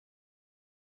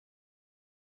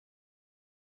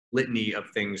litany of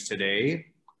things today.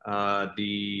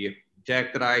 The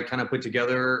deck that I kind of put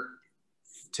together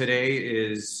today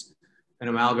is an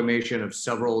amalgamation of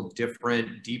several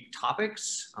different deep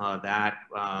topics that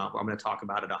I'm going to talk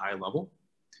about at a high level.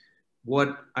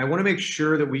 What I want to make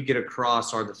sure that we get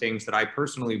across are the things that I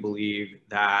personally believe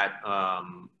that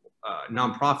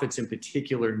nonprofits in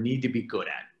particular need to be good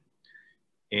at.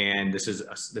 And this is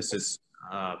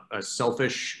a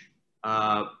selfish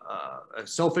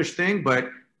thing, but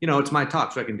you know, it's my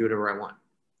talk, so I can do whatever I want.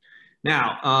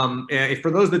 Now, for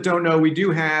those that don't know, we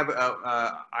do have,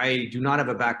 I do not have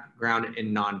a background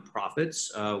in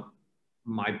nonprofits.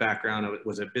 My background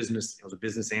was I was a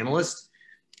business analyst,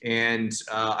 and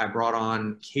I brought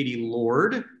on Katie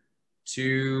Lord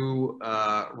to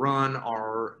run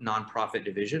our nonprofit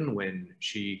division when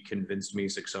she convinced me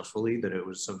successfully that it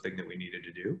was something that we needed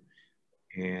to do.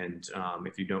 And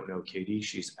if you don't know Katie,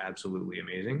 she's absolutely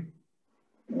amazing.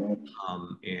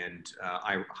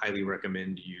 I highly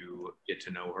recommend you get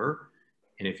to know her.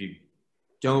 And if you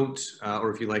don't,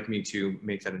 or if you'd like me to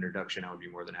make that introduction, I would be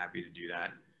more than happy to do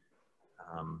that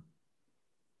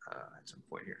at some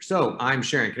point here. So I'm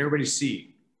sharing. Can everybody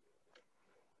see?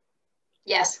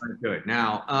 Yes. Good.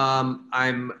 Now,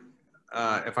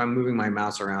 if I'm moving my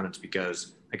mouse around, it's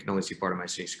because I can only see part of my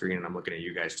screen and I'm looking at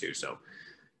you guys too.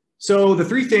 So the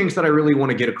three things that I really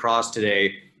want to get across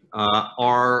today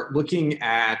are looking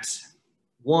at,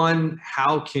 one,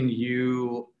 how can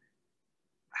you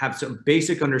have some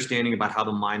basic understanding about how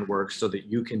the mind works so that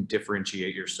you can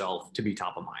differentiate yourself to be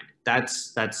top of mind.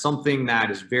 That's something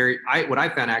that is what I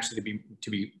found actually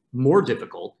to be more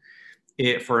difficult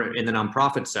in the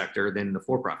nonprofit sector than the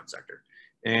for-profit sector.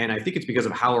 And I think it's because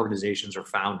of how organizations are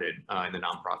founded in the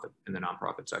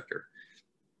nonprofit sector.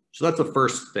 So that's the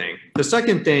first thing. The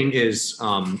second thing is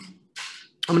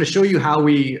I'm going to show you how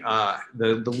we,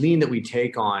 the lean that we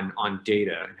take on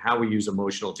data and how we use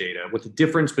emotional data, what the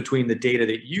difference between the data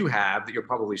that you have that you're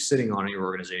probably sitting on in your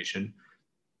organization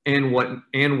and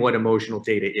what emotional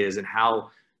data is, and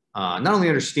how not only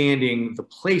understanding the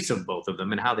place of both of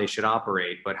them and how they should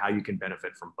operate, but how you can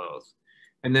benefit from both.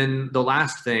 And then the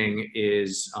last thing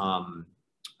is I'm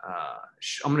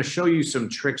going to show you some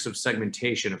tricks of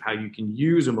segmentation of how you can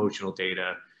use emotional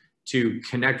data to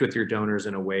connect with your donors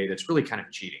in a way that's really kind of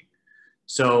cheating.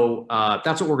 So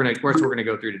that's what we're going to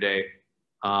go through today.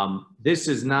 This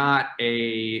is not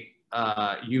a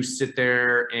you sit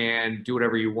there and do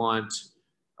whatever you want,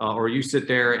 or you sit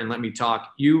there and let me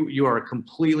talk. You are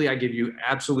completely, I give you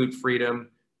absolute freedom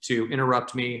to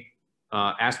interrupt me,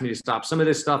 ask me to stop. Some of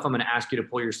this stuff I'm going to ask you to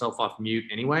pull yourself off mute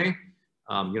anyway.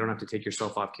 You don't have to take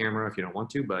yourself off camera if you don't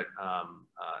want to, but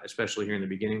especially here in the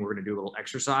beginning, we're going to do a little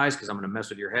exercise because I'm going to mess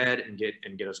with your head and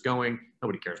get us going.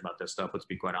 Nobody cares about this stuff. Let's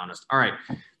be quite honest. All right.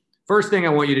 First thing I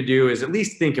want you to do is at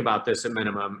least think about this at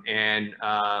minimum and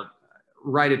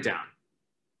write it down,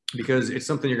 because it's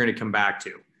something you're going to come back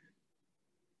to.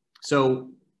 So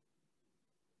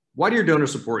why do your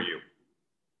donors support you?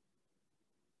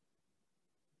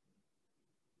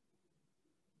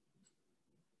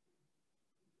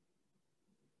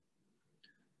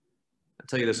 I'll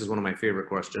tell you, this is one of my favorite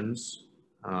questions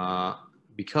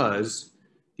because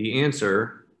the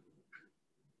answer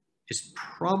is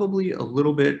probably a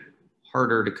little bit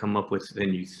harder to come up with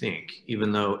than you think,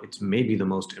 even though it's maybe the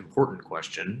most important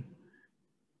question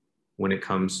when it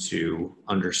comes to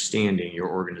understanding your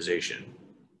organization.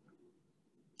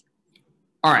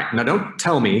 All right, now don't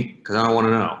tell me, because I don't want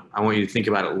to know. I want you to think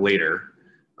about it later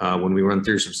when we run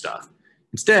through some stuff.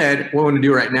 Instead, what I want to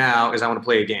do right now is I want to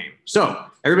play a game. So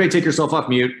everybody take yourself off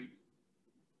mute.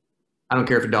 I don't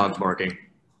care if a dog's barking.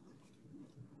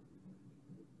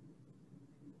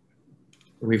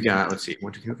 We've got, let's see,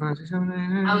 1, 2, 3, 4, 5, 6, 7, 8,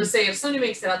 9. I would say if somebody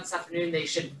makes it out this afternoon, they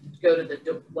should go to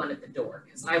the one at the door,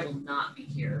 because I will not be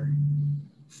here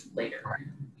later. Right.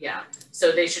 Yeah,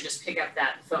 so they should just pick up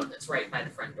that phone that's right by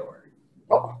the front door.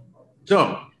 Oh.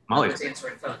 So Molly's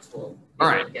answering phones. Will all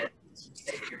right.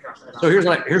 So here's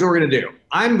what we're gonna do.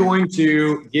 I'm going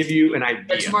to give you an idea.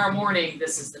 But tomorrow morning,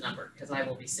 this is the number, because I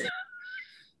will be sitting.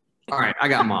 All right, I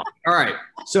got Mom. All right,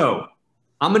 so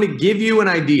I'm gonna give you an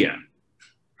idea.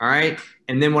 All right,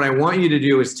 and then what I want you to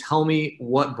do is tell me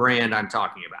what brand I'm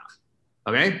talking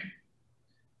about. Okay?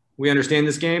 We understand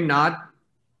this game? Nod?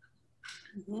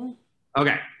 Mm-hmm.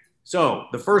 Okay, so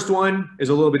the first one is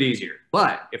a little bit easier.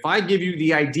 But if I give you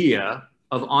the idea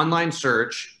of online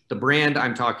search, the brand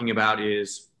I'm talking about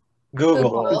is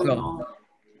Google.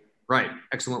 Right,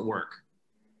 excellent work.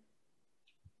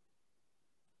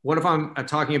 What if I'm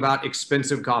talking about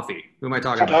expensive coffee? Who am I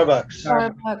talking about?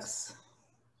 Starbucks.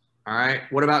 All right,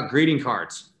 what about greeting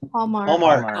cards? Hallmark.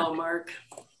 Hallmark.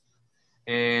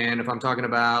 And if I'm talking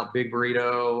about big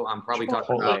burrito, I'm probably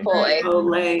talking about.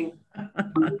 Chipotle.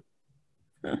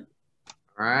 All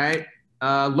right.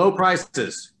 Low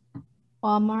prices.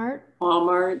 Walmart.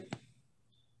 Walmart.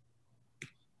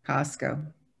 Costco.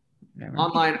 Whatever.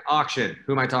 Online auction.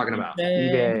 Who am I talking about?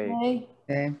 eBay.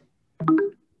 Okay.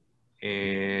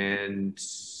 And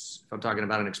if I'm talking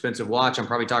about an expensive watch, I'm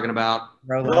probably talking about.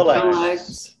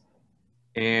 Rolex.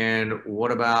 And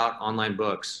what about online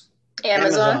books?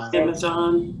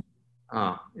 Amazon.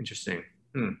 Oh, interesting.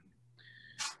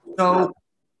 So,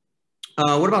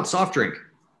 what about soft drink?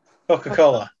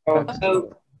 Coca-Cola.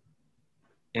 Coke.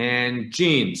 And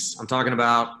jeans? I'm talking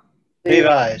about.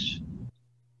 Levi's.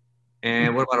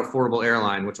 And what about affordable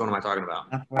airline? Which one am I talking about?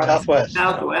 Southwest.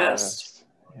 Southwest.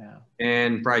 Yeah.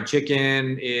 And fried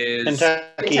chicken is.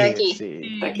 Kentucky.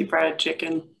 Kentucky Fried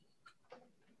Chicken.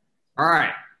 All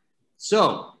right.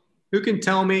 So, who can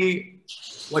tell me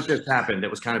what just happened that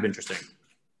was kind of interesting?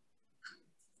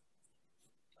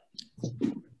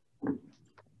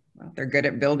 Well, they're good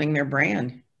at building their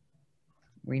brand.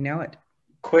 We know it.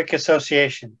 Quick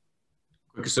association.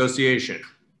 Quick association.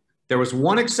 There was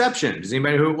one exception. Does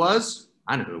anybody know who it was?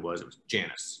 I know who it was. It was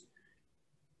Janice.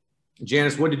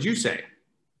 Janice, what did you say?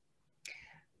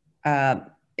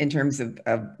 In terms of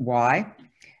why?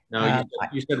 No,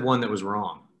 you said one that was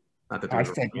wrong. Not that I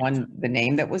said one, the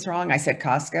name that was wrong. I said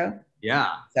Costco. Yeah.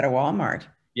 Instead of Walmart.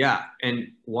 Yeah.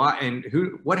 And why? And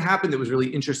who? What happened that was really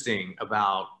interesting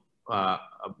about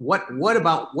what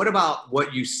about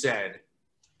what you said?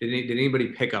 Did anybody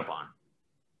pick up on?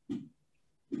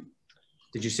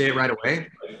 Did you say it right away?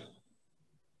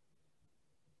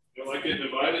 You don't like getting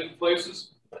invited to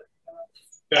places?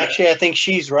 Actually, I think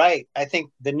she's right. I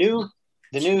think the new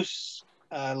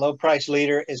low price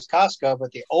leader is Costco,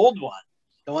 but the old one,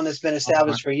 the one that's been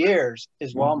established for years,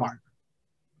 is Walmart.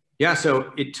 Yeah.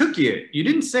 So it took you. You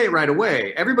didn't say it right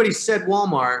away. Everybody said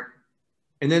Walmart,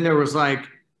 and then there was like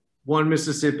 1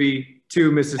 Mississippi,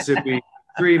 2 Mississippi,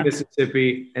 3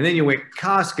 Mississippi, and then you went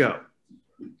Costco.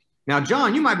 Now,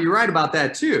 John, you might be right about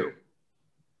that too.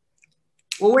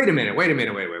 Well, wait a minute. Wait.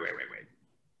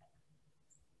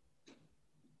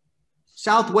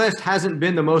 Southwest hasn't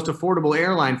been the most affordable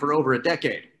airline for over a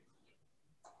decade.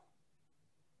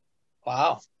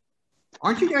 Wow.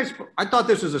 Aren't you guys? I thought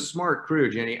this was a smart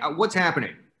crew, Jenny. What's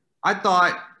happening? I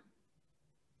thought,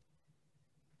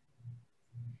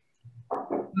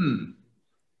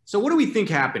 So what do we think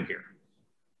happened here?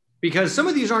 Because some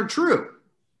of these aren't true.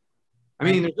 I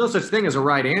mean, there's no such thing as a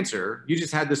right answer. You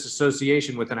just had this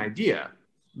association with an idea.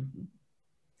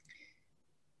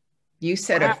 You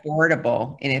said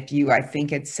affordable, and if you, I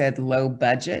think it said low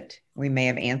budget, we may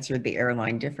have answered the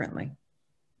airline differently.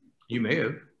 You may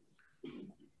have.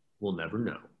 We'll never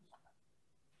know.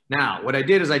 Now, what I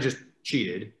did is I just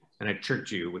cheated and I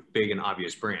tricked you with big and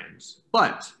obvious brands.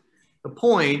 But the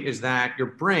point is that your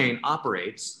brain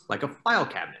operates like a file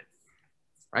cabinet,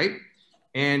 right?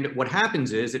 And what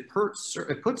happens is it puts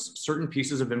certain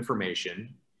pieces of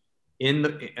information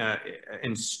in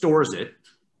and stores it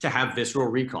to have visceral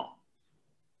recall.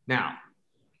 Now,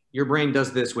 your brain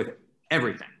does this with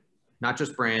everything, not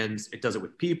just brands. It does it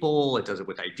with people. It does it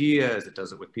with ideas. It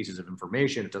does it with pieces of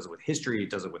information. It does it with history. It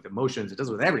does it with emotions. It does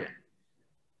it with everything.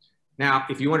 Now,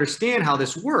 if you understand how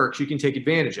this works, you can take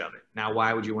advantage of it. Now,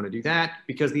 why would you want to do that?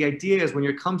 Because the idea is when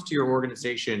it comes to your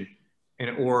organization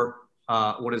or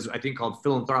what is I think called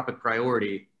philanthropic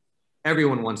priority,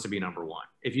 everyone wants to be number one.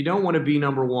 If you don't want to be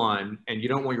number one and you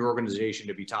don't want your organization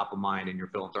to be top of mind in your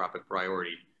philanthropic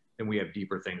priority, then we have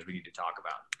deeper things we need to talk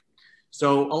about.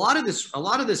 So a lot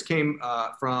of this came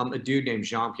from a dude named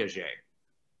Jean Piaget,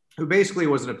 who basically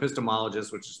was an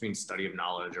epistemologist, which just means study of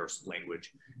knowledge or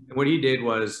language. And what he did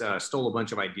was stole a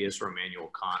bunch of ideas from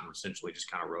Immanuel Kant and essentially just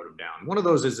kind of wrote them down. One of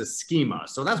those is a schema.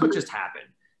 So that's what just happened.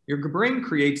 Your brain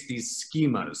creates these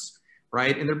schemas,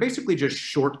 right? And they're basically just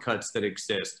shortcuts that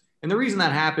exist. And the reason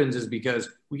that happens is because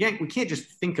we can't just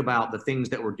think about the things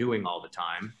that we're doing all the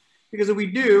time, because if we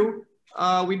do,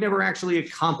 we'd never actually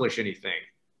accomplish anything.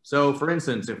 So for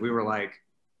instance, if we were like,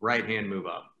 right hand move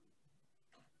up,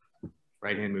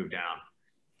 right hand move down,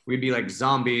 we'd be like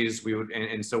zombies. We would,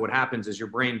 and so what happens is your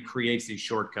brain creates these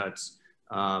shortcuts.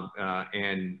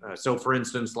 So for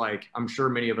instance, like I'm sure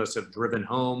many of us have driven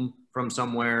home from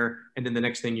somewhere, and then the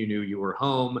next thing you knew, you were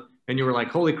home, and you were like,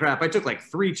 holy crap, I took like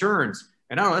 3 turns,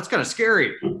 and I don't know, that's kind of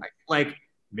scary. Like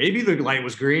maybe the light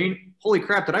was green. Holy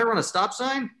crap, did I run a stop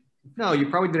sign? No, you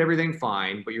probably did everything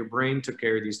fine, but your brain took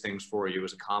care of these things for you. It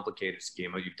was a complicated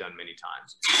schema you've done many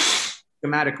times.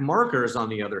 Schematic markers, on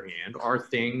the other hand, are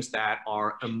things that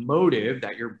are emotive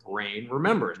that your brain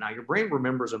remembers. Now, your brain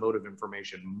remembers emotive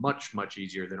information much, much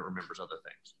easier than it remembers other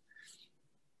things.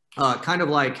 kind of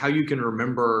like how you can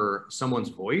remember someone's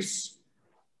voice,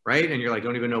 right? And you're like,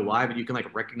 don't even know why, but you can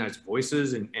like recognize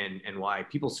voices and why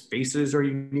people's faces are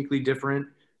uniquely different.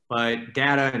 But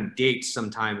data and dates,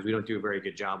 sometimes we don't do a very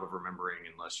good job of remembering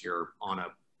unless you're on a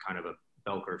kind of a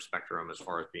bell curve spectrum as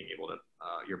far as being able to,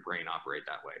 your brain operate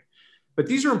that way. But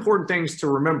these are important things to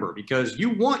remember because you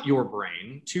want your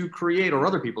brain to create, or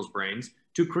other people's brains,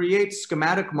 to create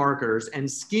schematic markers and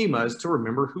schemas to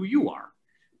remember who you are.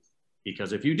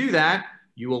 Because if you do that,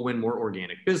 you will win more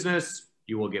organic business,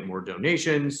 you will get more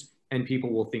donations, and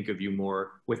people will think of you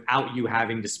more without you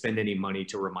having to spend any money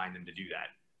to remind them to do that,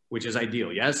 which is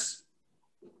ideal, yes?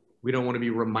 We don't want to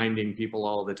be reminding people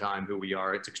all the time who we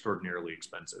are. It's extraordinarily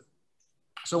expensive.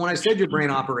 So when I said your brain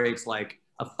operates like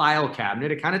a file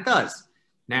cabinet, it kind of does.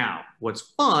 Now, what's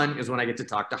fun is when I get to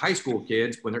talk to high school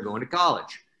kids when they're going to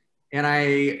college. And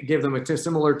I give them a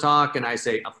similar talk and I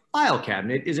say, a file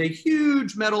cabinet is a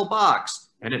huge metal box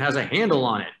and it has a handle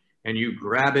on it. And you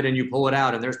grab it and you pull it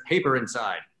out and there's paper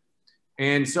inside.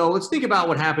 And so let's think about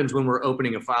what happens when we're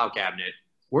opening a file cabinet.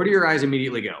 Where do your eyes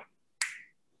immediately go?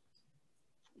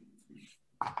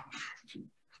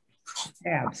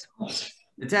 Tabs.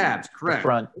 The tabs, correct. The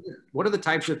front. What are the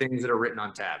types of things that are written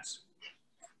on tabs?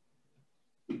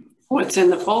 What's in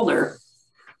the folder?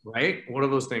 Right? What are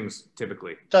those things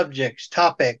typically? Subjects,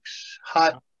 topics,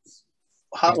 hot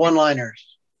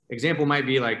one-liners. Example might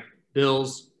be like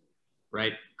bills,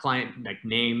 right? Client, like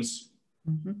names.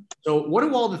 Mm-hmm. So what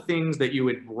do all the things that you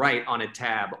would write on a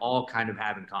tab all kind of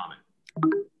have in common?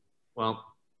 Well,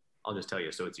 I'll just tell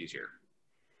you so it's easier.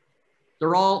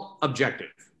 They're all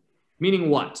objective. Meaning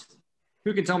what?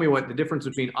 Who can tell me what the difference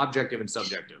between objective and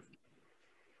subjective?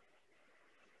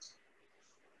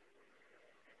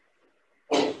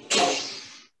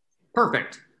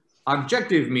 Perfect.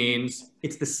 Objective means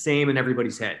it's the same in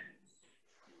everybody's head.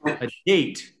 A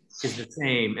date is the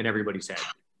same in everybody's head.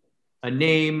 A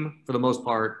name, for the most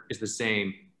part, is the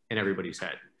same in everybody's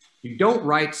head. You don't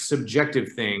write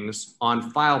subjective things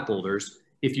on file folders.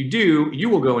 If you do, you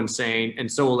will go insane,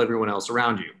 and so will everyone else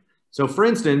around you. So for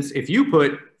instance, if you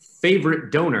put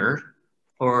favorite donor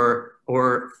or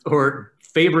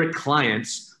favorite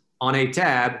clients on a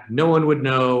tab, no one would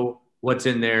know what's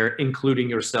in there, including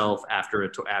yourself after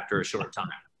a short time.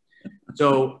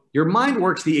 So your mind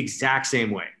works the exact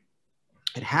same way.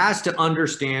 It has to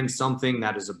understand something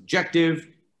that is objective,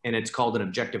 and it's called an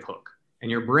objective hook. And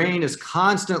your brain is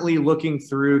constantly looking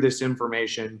through this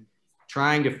information,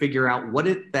 trying to figure out what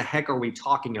the heck are we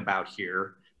talking about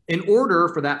here in order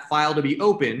for that file to be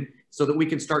open so that we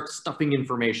can start stuffing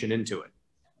information into it.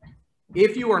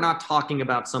 If you are not talking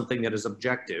about something that is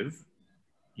objective,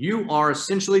 you are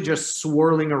essentially just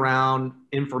swirling around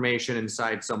information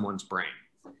inside someone's brain.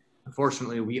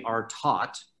 Unfortunately, we are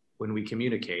taught when we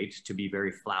communicate to be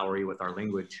very flowery with our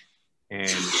language. And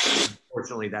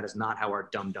unfortunately, that is not how our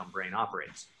dumb brain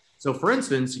operates. So for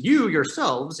instance, you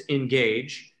yourselves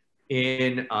engage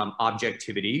in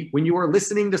objectivity when you are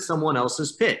listening to someone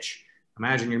else's pitch.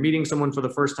 Imagine you're meeting someone for the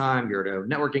first time, you're at a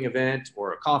networking event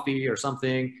or a coffee or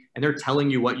something, and they're telling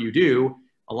you what you do.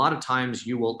 A lot of times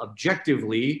you will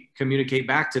objectively communicate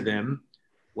back to them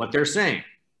what they're saying.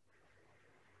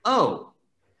 Oh,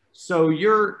 so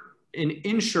you're an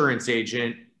insurance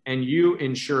agent and you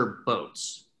insure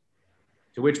boats.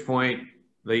 To which point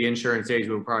the insurance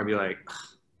agent would probably be like,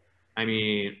 I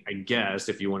mean, I guess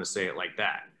if you want to say it like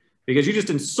that, because you just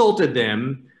insulted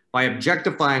them by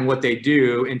objectifying what they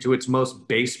do into its most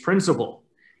base principle.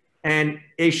 And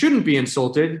they shouldn't be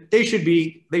insulted. They should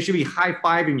be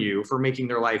high-fiving you for making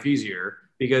their life easier,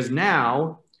 because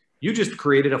now you just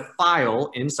created a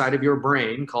file inside of your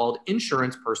brain called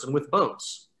insurance person with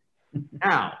boats.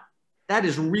 Now, that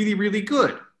is really, really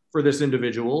good for this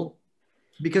individual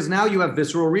because now you have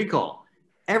visceral recall.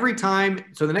 Every time,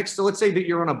 so let's say that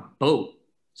you're on a boat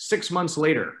 6 months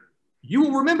later, you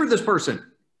will remember this person.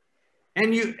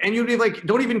 And you'd be like,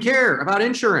 don't even care about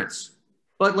insurance.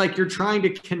 But like you're trying to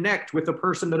connect with the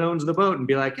person that owns the boat and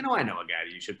be like, you know, I know a guy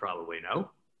that you should probably know.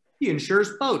 He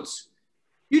insures boats.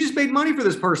 You just made money for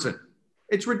this person.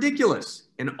 It's ridiculous.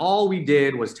 And all we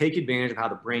did was take advantage of how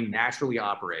the brain naturally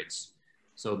operates.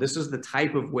 So this is the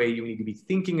type of way you need to be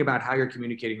thinking about how you're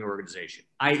communicating your organization.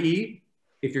 i.e.,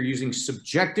 if you're using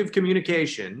subjective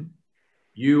communication,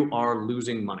 you are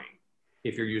losing money.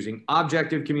 If you're using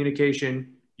objective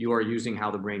communication, you are using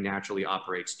how the brain naturally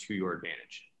operates to your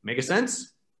advantage. Make a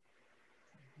sense?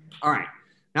 All right,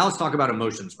 now let's talk about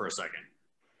emotions for a second.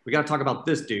 We got to talk about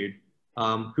this dude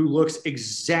who looks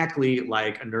exactly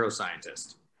like a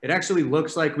neuroscientist. It actually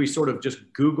looks like we sort of just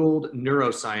Googled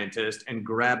neuroscientist and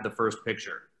grabbed the first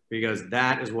picture, because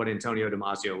that is what Antonio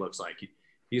Damasio looks like.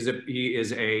 He is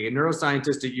a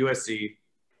neuroscientist at USC.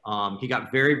 He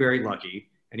got very, very lucky,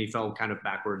 and he fell kind of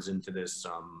backwards into this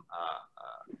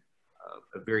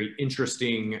a very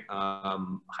interesting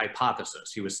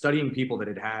hypothesis. He was studying people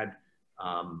that had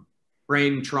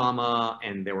brain trauma,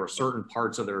 and there were certain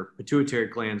parts of their pituitary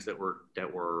glands that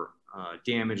were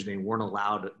damaged. They weren't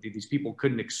allowed. These people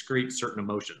couldn't excrete certain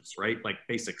emotions, right? Like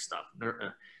basic stuff,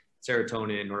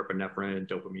 serotonin, norepinephrine,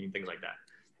 dopamine, things like that.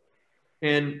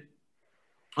 And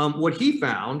what he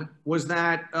found was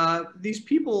that these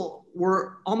people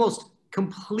were almost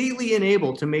completely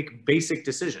unable to make basic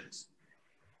decisions.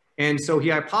 And so he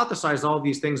hypothesized all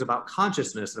these things about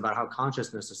consciousness, and about how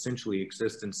consciousness essentially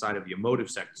exists inside of the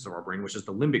emotive sectors of our brain, which is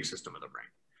the limbic system of the brain,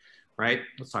 right?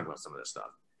 Let's talk about some of this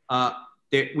stuff.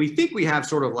 We think we have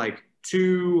sort of like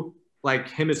two like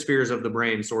hemispheres of the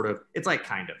brain, sort of. It's like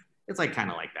kind of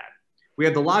like that. We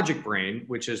have the logic brain,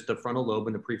 which is the frontal lobe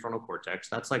and the prefrontal cortex.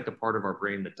 That's like the part of our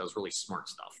brain that does really smart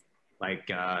stuff. Like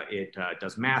it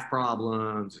does math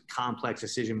problems, complex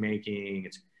decision making.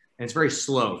 It's very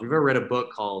slow. If you've ever read a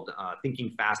book called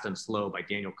Thinking Fast and Slow by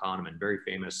Daniel Kahneman, very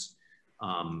famous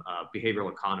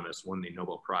behavioral economist, won the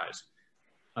Nobel Prize.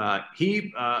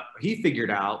 He figured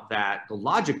out that the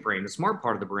logic brain, the smart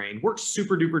part of the brain, works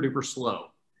super duper duper slow.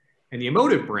 And the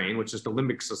emotive brain, which is the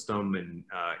limbic system, and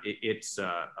it's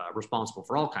responsible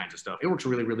for all kinds of stuff, it works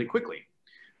really, really quickly.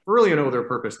 For really no other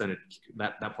purpose than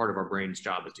that part of our brain's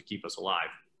job is to keep us alive.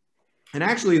 And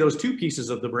actually, those two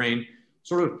pieces of the brain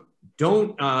sort of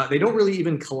don't really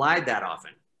even collide that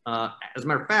often. As a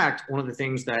matter of fact, one of the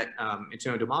things that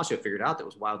Antonio Damasio figured out that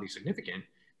was wildly significant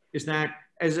is that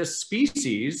as a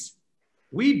species,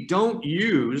 we don't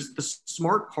use the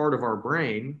smart part of our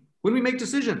brain when we make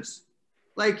decisions,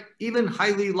 like even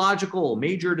highly logical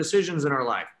major decisions in our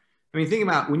life. I mean, think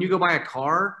about when you go buy a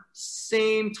car,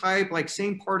 same type, like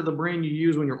same part of the brain you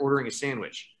use when you're ordering a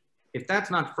sandwich. If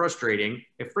that's not frustrating,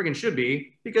 it friggin' should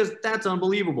be, because that's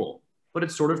unbelievable. But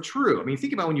it's sort of true. I mean,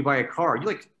 think about when you buy a car, you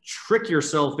like trick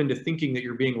yourself into thinking that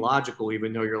you're being logical,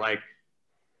 even though you're like,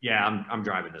 yeah, I'm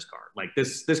driving this car. Like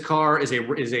this car is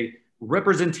a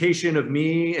representation of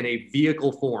me in a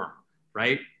vehicle form,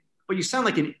 right? But you sound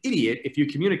like an idiot if you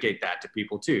communicate that to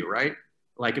people too, right?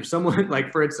 Like if someone,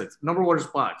 like for instance, number one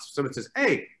response, someone says,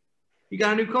 hey, you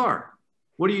got a new car.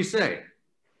 What do you say?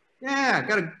 Yeah,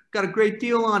 got a great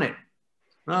deal on it.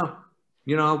 Well,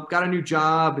 you know, got a new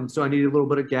job, and so I need a little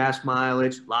bit of gas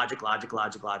mileage. Logic.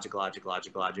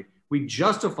 We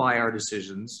justify our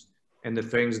decisions and the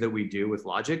things that we do with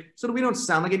logic so that we don't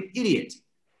sound like an idiot,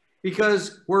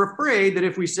 because we're afraid that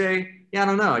if we say, yeah, I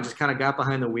don't know, I just kind of got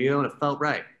behind the wheel and it felt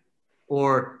right.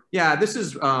 Or, yeah, this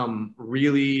is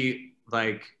really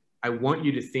like, I want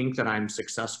you to think that I'm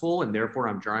successful and therefore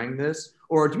I'm trying this.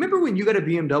 Or do you remember when you got a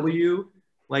BMW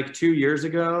like 2 years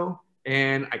ago?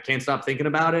 And I can't stop thinking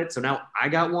about it, so now I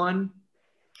got one.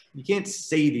 You can't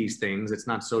say these things. It's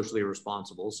not socially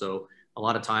responsible. So a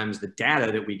lot of times the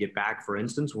data that we get back, for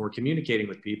instance, when we're communicating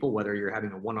with people, whether you're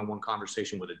having a one-on-one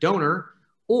conversation with a donor,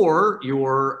 or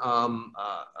you're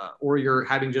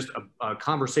having just a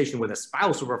conversation with a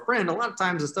spouse or a friend, a lot of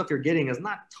times the stuff you're getting is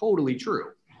not totally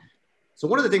true. So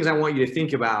one of the things I want you to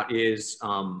think about is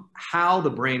how the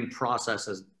brain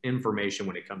processes information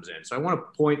when it comes in. So I want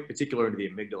to point particularly to the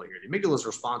amygdala here. The amygdala is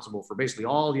responsible for basically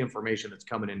all the information that's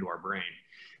coming into our brain.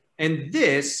 And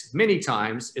this, many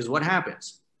times, is what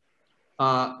happens.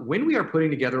 When we are putting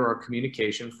together our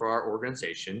communication for our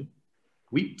organization,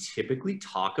 we typically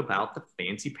talk about the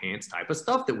fancy pants type of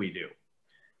stuff that we do.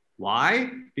 Why?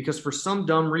 Because for some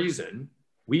dumb reason,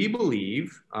 we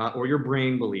believe, or your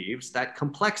brain believes, that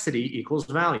complexity equals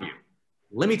value.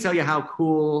 Let me tell you how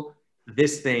cool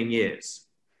this thing is.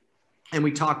 And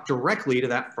we talk directly to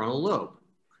that frontal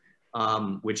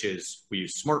lobe, which is, we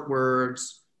use smart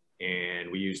words,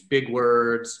 and we use big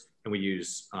words, and we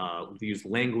use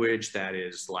language that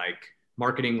is like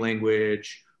marketing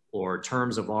language or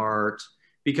terms of art,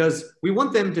 because we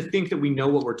want them to think that we know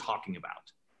what we're talking about.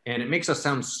 And it makes us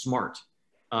sound smart.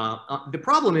 The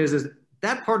problem is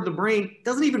that part of the brain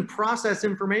doesn't even process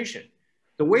information.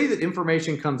 The way that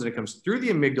information comes, and it comes through the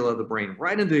amygdala of the brain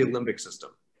right into the limbic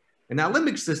system. And that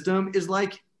limbic system is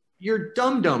like your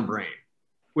dumb brain,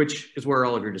 which is where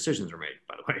all of your decisions are made,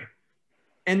 by the way.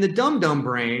 And the dumb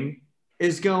brain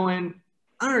is going,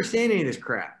 I don't understand any of this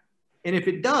crap. And if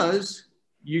it does,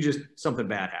 something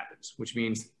bad happens, which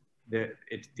means that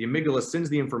the amygdala sends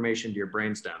the information to your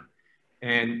brainstem.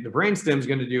 And the brainstem is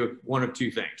going to do one of two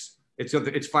things.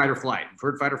 It's fight or flight. You've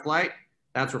heard fight or flight?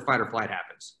 That's where fight or flight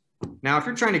happens. Now, if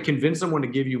you're trying to convince someone to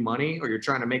give you money, or you're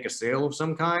trying to make a sale of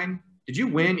some kind, did you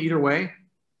win either way?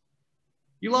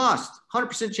 You lost.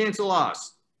 100% chance of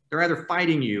loss. They're either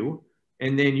fighting you,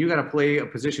 and then you got to play a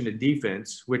position of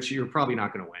defense, which you're probably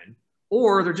not going to win,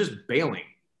 or they're just bailing.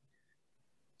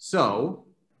 So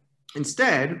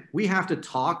instead, we have to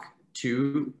talk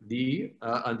to the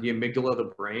amygdala of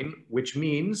the brain, which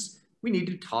means we need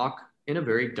to talk in a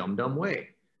very dumb way.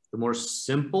 The more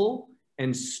simple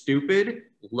and stupid,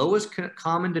 lowest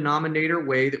common denominator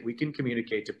way that we can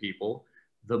communicate to people,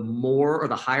 the more or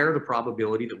the higher the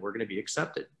probability that we're going to be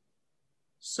accepted.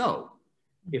 So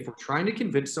if we're trying to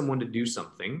convince someone to do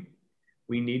something,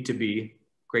 we need to be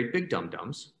great big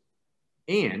dum-dums,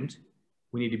 and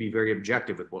we need to be very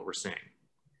objective with what we're saying.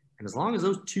 And as long as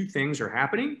those two things are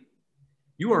happening,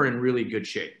 you are in really good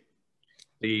shape.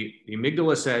 The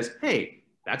amygdala says, hey,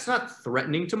 that's not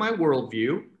threatening to my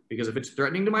worldview, because if it's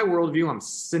threatening to my worldview, I'm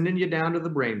sending you down to the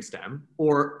brainstem,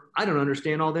 or I don't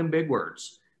understand all them big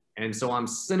words. And so I'm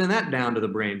sending that down to the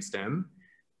brainstem.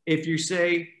 If you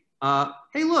say,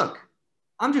 hey, look,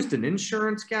 I'm just an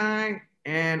insurance guy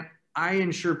and I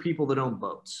insure people that own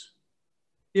boats.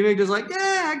 The amygdala's like,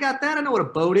 yeah, I got that. I know what a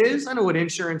boat is. I know what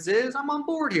insurance is. I'm on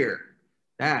board here.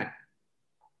 That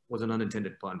was an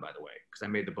unintended pun, by the way, because I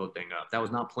made the boat thing up. That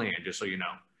was not planned, just so you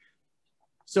know.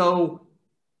 So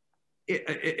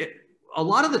a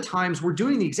lot of the times we're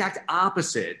doing the exact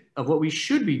opposite of what we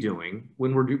should be doing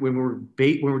when we're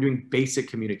doing basic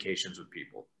communications with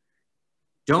people.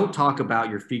 Don't talk about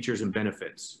your features and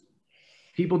benefits.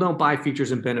 People don't buy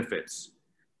features and benefits.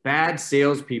 Bad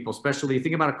salespeople, especially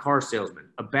think about a car salesman.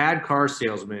 A bad car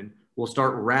salesman will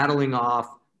start rattling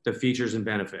off the features and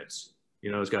benefits.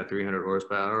 You know, it's got 300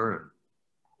 horsepower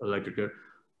and electric.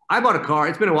 I bought a car.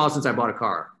 It's been a while since I bought a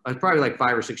car. It was probably like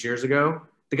 5 or 6 years ago.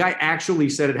 The guy actually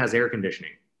said it has air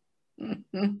conditioning.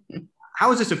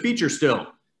 How is this a feature still?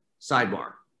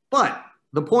 Sidebar. But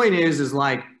the point is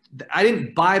like, I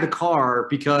didn't buy the car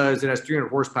because it has 300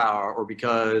 horsepower or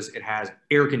because it has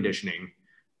air conditioning,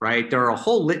 right? There are a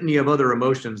whole litany of other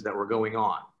emotions that were going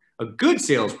on. A good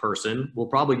salesperson will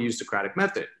probably use Socratic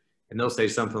method, and they'll say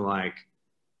something like,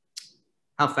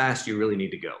 how fast do you really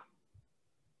need to go?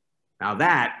 Now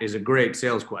that is a great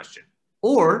sales question.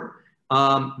 Or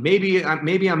maybe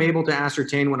I'm able to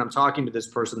ascertain when I'm talking to this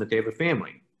person that they have a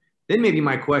family. Then maybe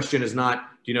my question is not,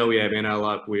 you know, we have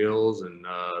anti-lock wheels and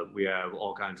we have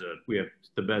all kinds of, we have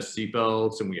the best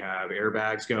seatbelts and we have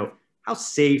airbags. Go, how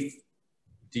safe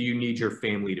do you need your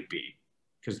family to be?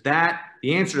 Because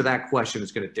the answer to that question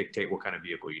is going to dictate what kind of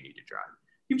vehicle you need to drive.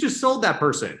 You've just sold that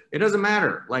person. It doesn't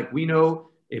matter. Like, we know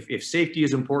if safety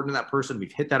is important to that person,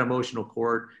 we've hit that emotional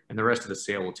chord, and the rest of the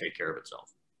sale will take care of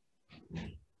itself.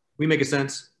 We make a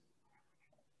sense?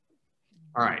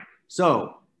 All right.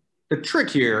 So the trick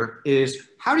here is,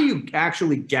 how do you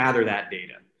actually gather that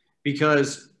data?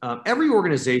 Because every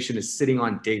organization is sitting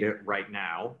on data right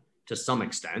now to some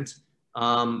extent,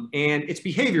 and it's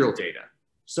behavioral data.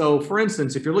 So for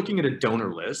instance, if you're looking at a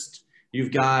donor list,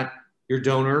 you've got your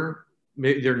donor,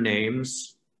 their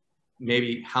names,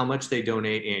 maybe how much they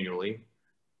donate annually,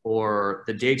 or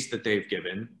the dates that they've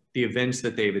given, the events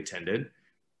that they've attended.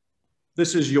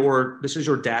 This is your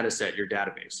data set, your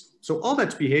database. So all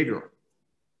that's behavioral.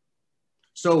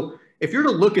 So if you're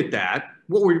to look at that,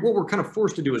 what we're kind of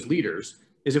forced to do as leaders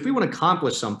is, if we want to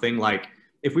accomplish something, like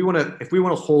if we want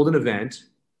to hold an event,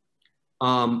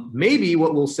 maybe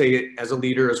what we'll say as a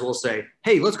leader is, we'll say,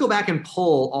 hey, let's go back and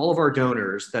pull all of our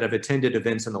donors that have attended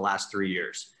events in the last 3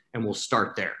 years, and we'll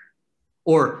start there.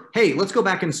 Or, hey, let's go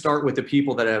back and start with the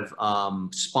people that have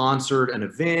sponsored an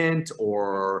event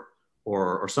or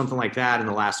something like that in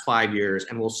the last 5 years,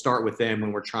 and we'll start with them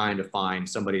when we're trying to find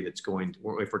somebody that's going to,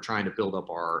 or if we're trying to build up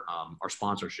our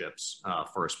sponsorships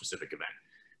for a specific event.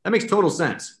 That makes total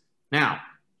sense. Now,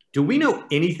 do we know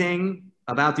anything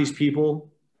about these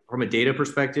people from a data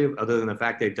perspective other than the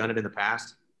fact they've done it in the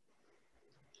past?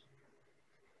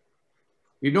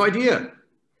 We have no idea.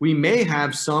 We may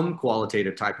have some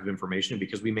qualitative type of information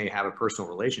because we may have a personal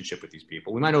relationship with these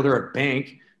people. We might know they're a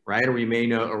bank, right? Or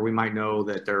we might know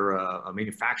that they're a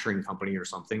manufacturing company or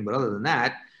something. But other than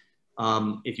that,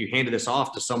 if you handed this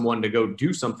off to someone to go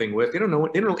do something with, they don't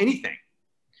know anything.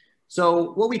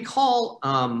 So what we call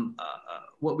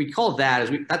that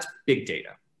is that's big data,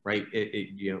 right?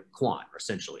 Quant,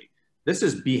 essentially. This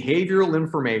is behavioral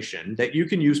information that you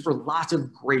can use for lots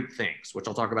of great things, which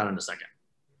I'll talk about in a second.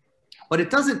 But it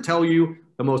doesn't tell you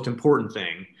the most important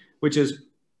thing, which is,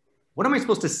 what am I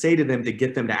supposed to say to them to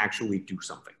get them to actually do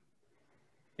something?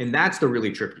 And that's the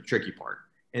really tricky part.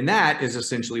 And that is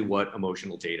essentially what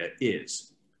emotional data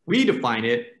is. We define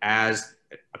it as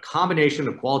a combination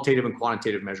of qualitative and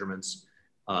quantitative measurements.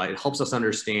 It helps us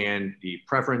understand the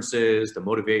preferences, the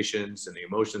motivations, and the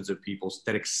emotions of people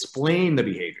that explain the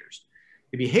behaviors.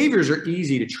 The behaviors are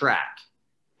easy to track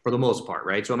for the most part,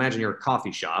 right? So imagine you're a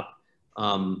coffee shop,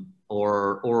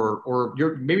 or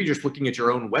you're maybe just looking at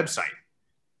your own website.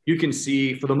 You can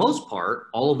see, for the most part,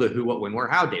 all of the who, what, when, where,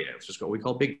 how data. It's just what we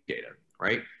call big data,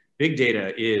 right? Big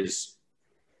data is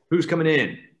who's coming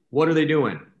in, what are they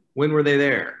doing, when were they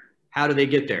there, how did they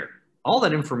get there? All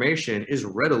that information is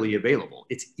readily available.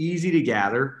 It's easy to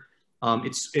gather.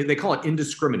 They call it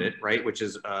indiscriminate, right? Which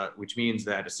means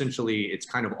that essentially it's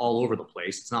kind of all over the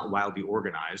place. It's not wildly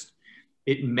organized.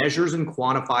 It measures and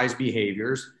quantifies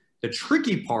behaviors. The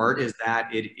tricky part is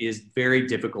that it is very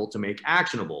difficult to make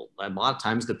actionable. A lot of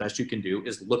times the best you can do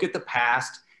is look at the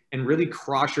past and really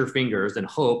cross your fingers and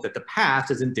hope that the past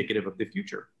is indicative of the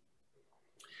future.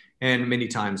 And many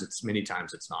times it's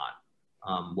not.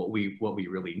 What we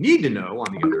really need to know,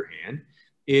 on the other hand,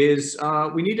 is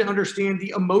we need to understand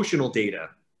the emotional data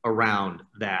around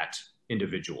that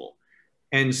individual.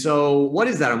 And so what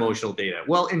is that emotional data?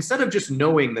 Well, instead of just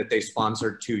knowing that they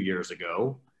sponsored 2 years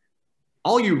ago,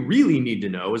 all you really need to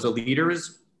know as a leader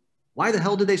is, why the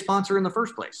hell did they sponsor in the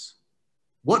first place?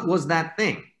 What was that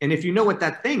thing? And if you know what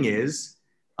that thing is,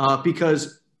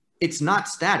 because it's not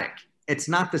static, it's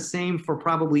not the same for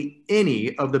probably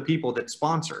any of the people that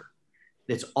sponsor.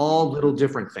 It's all little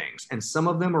different things. And some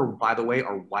of them are, by the way,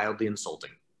 are wildly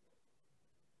insulting.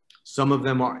 Some of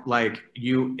them are like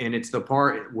and it's the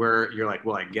part where you're like,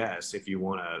 well, I guess if you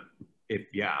want to,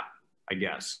 yeah, I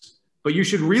guess. But you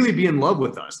should really be in love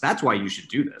with us. That's why you should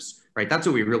do this, right? That's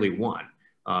what we really want,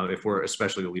 if we're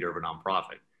especially the leader of a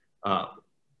nonprofit.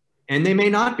 And they may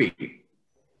not be.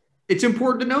 It's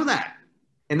important to know that.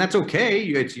 And that's okay.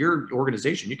 It's your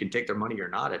organization. You can take their money or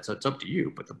not. It's up to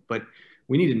you. But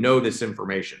we need to know this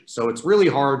information. So it's really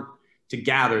hard to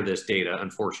gather this data,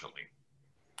 unfortunately.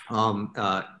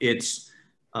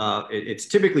 It's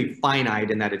typically finite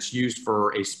in that it's used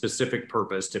for a specific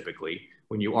purpose, typically,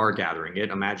 when you are gathering it.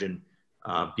 Imagine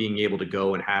being able to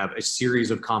go and have a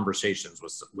series of conversations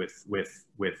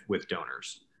with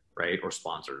donors, right? Or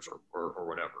sponsors or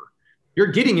whatever. You're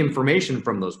getting information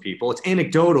from those people. It's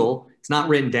anecdotal. It's not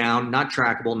written down, not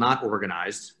trackable, not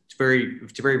organized. It's very,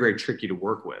 very tricky to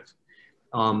work with.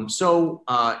 It's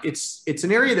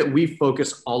an area that we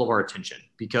focus all of our attention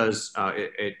because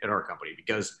at our company,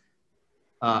 because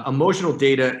emotional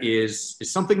data is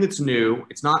something that's new.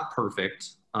 It's not perfect.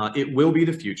 It will be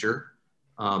the future.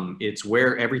 It's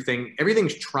where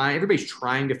everybody's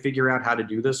trying to figure out how to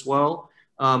do this well.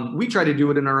 We try to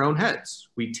do it in our own heads.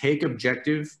 We take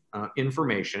objective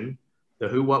information, the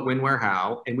who, what, when, where,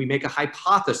 how, and we make a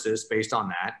hypothesis based on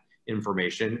that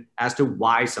information as to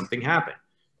why something happened.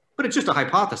 But it's just a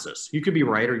hypothesis. You could be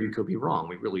right or you could be wrong.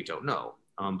 We really don't know.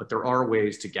 But there are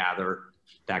ways to gather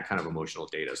that kind of emotional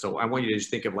data. So I want you to just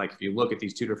think of, like, if you look at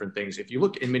these two different things, if you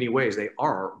look in many ways, they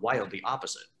are wildly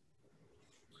opposite.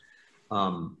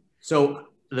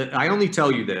 I only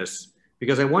tell you this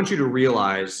because I want you to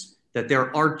realize that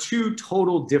there are two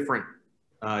total different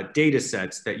data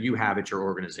sets that you have at your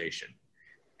organization.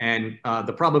 And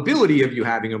the probability of you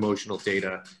having emotional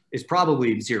data is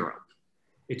probably 0.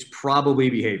 It's probably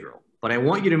behavioral. But I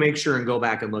want you to make sure and go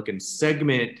back and look and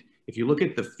segment. If you look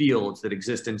at the fields that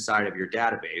exist inside of your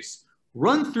database,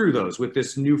 run through those with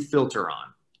this new filter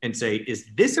on and say, is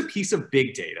this a piece of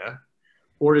big data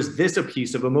or is this a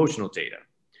piece of emotional data?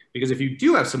 Because if you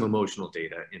do have some emotional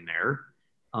data in there,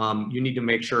 you need to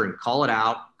make sure and call it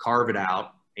out, carve it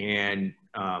out, and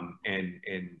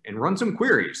run some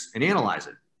queries and analyze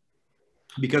it,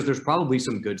 because there's probably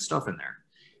some good stuff in there.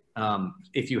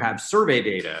 If you have survey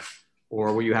data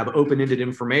or where you have open-ended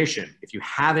information, if you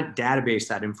haven't databased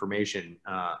that information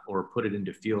or put it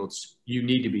into fields, you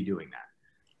need to be doing that.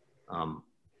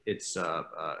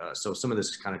 So some of this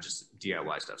is kind of just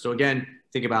DIY stuff. So again,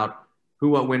 think about who,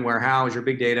 what, when, where, how is your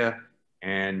big data,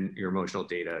 and your emotional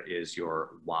data is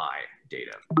your why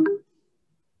data.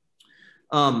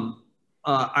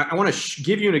 I want to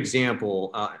give you an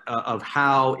example of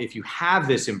how, if you have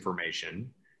this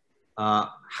information,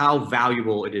 how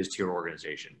valuable it is to your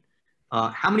organization.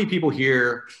 How many people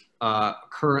here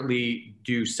currently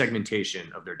do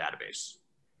segmentation of their database?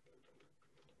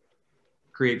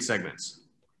 Create segments.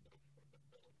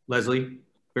 Leslie,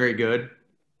 very good.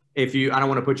 I don't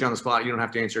want to put you on the spot. You don't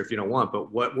have to answer if you don't want,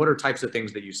 but what are types of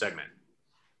things that you segment?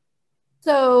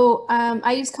 So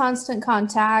I use Constant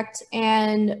Contact,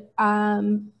 and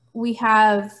we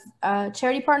have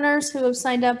charity partners who have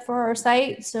signed up for our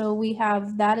site. So we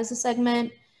have that as a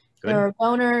segment. Good. There are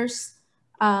donors.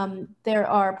 There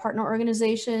are partner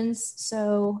organizations.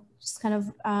 So just kind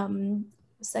of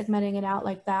segmenting it out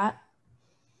like that.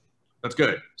 That's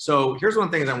good. So here's one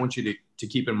thing that I want you to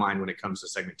keep in mind when it comes to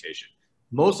segmentation.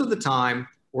 Most of the time,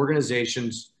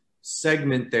 organizations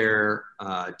segment their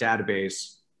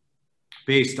database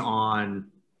based on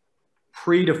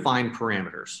predefined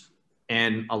parameters.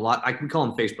 And a lot, I can call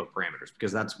them Facebook parameters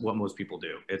because that's what most people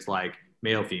do. It's like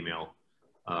male, female,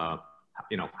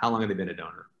 you know, how long have they been a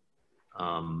donor?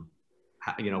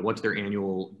 You know, what's their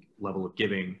annual level of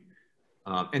giving?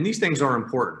 And these things are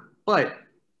important, but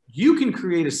you can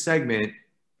create a segment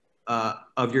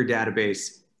of your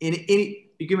database in any,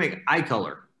 you can make eye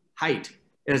color, height,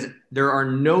 there are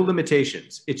no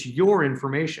limitations. It's your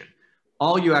information.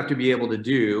 All you have to be able to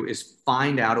do is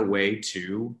find out a way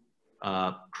to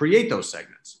create those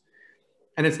segments.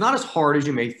 And it's not as hard as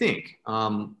you may think.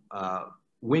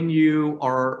 When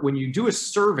you do a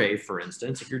survey, for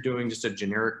instance, if you're doing just a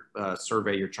generic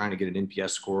survey, you're trying to get an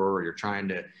NPS score, or you're trying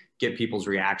to get people's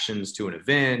reactions to an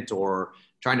event, or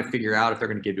trying to figure out if they're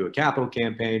going to give you a capital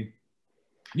campaign,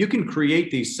 you can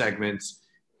create these segments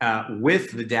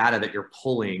with the data that you're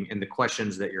pulling and the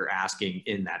questions that you're asking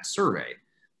in that survey.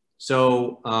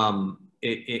 So,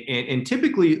 and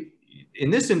typically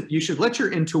in this, you should let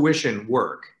your intuition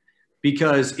work,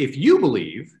 because if you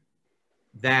believe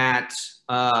that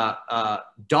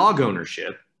dog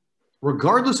ownership,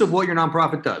 regardless of what your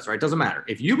nonprofit does, right? Doesn't matter.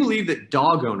 If you believe that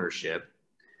dog ownership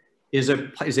is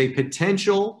a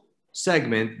potential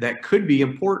segment that could be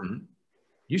important,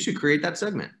 you should create that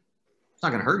segment. It's not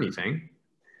going to hurt anything.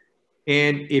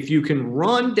 And if you can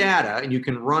run data and you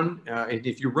can run,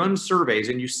 if you run surveys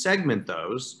and you segment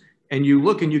those and you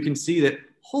look and you can see that,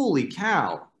 holy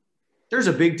cow, there's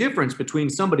a big difference between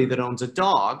somebody that owns a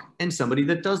dog and somebody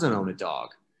that doesn't own a dog.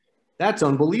 That's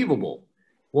unbelievable.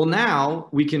 Well, now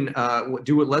we can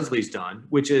do what Leslie's done,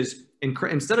 which is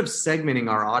instead of segmenting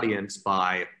our audience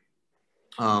by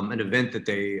an event that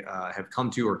they have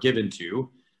come to or given to,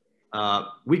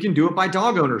 we can do it by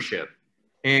dog ownership.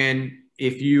 And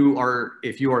if you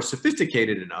are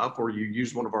sophisticated enough, or you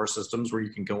use one of our systems where you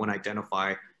can go and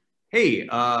identify, hey,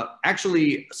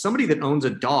 actually somebody that owns a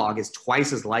dog is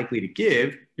twice as likely to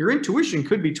give, your intuition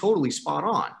could be totally spot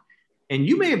on. And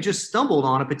you may have just stumbled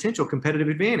on a potential competitive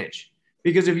advantage.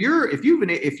 Because if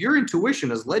your intuition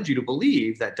has led you to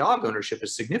believe that dog ownership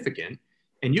is significant,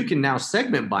 and you can now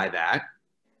segment by that,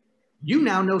 you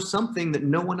now know something that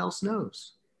no one else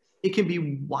knows. It can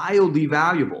be wildly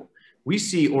valuable. We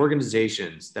see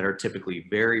organizations that are typically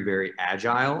very, very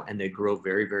agile and they grow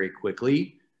very, very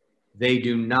quickly. They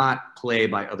do not play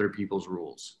by other people's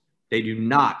rules. They do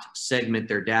not segment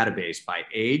their database by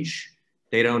age.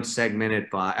 They don't segment it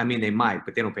by, I mean, they might,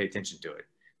 but they don't pay attention to it.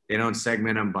 They don't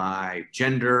segment them by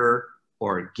gender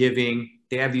or giving.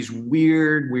 They have these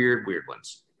weird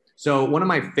ones. So one of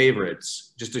my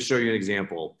favorites, just to show you an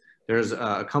example, there's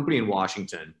a company in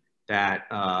Washington that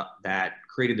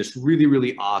created this really,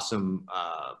 really awesome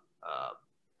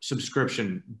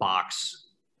subscription box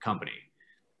company.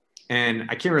 And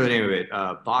I can't remember the name of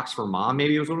it. Box for Mom,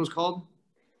 maybe was what it was called.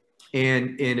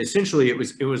 And essentially it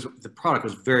was the product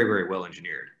was very, very well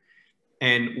engineered.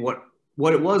 And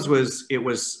what it was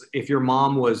if your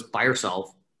mom was by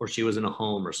herself or she was in a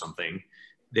home or something,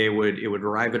 it would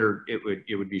arrive at her,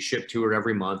 it would be shipped to her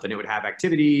every month, and it would have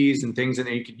activities and things, and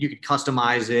you could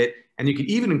customize it, and you could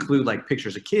even include like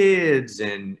pictures of kids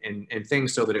and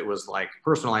things, so that it was like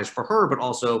personalized for her, but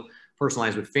also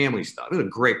personalized with family stuff. It was a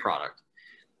great product.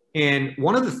 And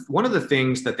one of the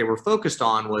things that they were focused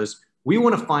on was, we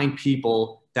want to find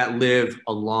people that live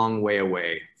a long way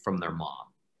away from their mom,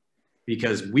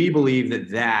 because we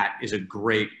believe that is a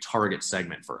great target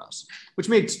segment for us, which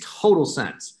makes total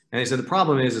sense. And they said, the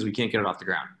problem is we can't get it off the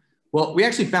ground. Well, we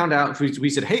actually found out, we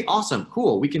said, hey, awesome,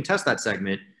 cool, we can test that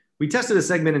segment. We tested a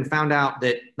segment and found out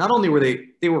that not only were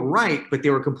they were right, but they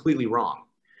were completely wrong.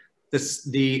 The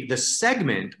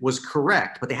segment was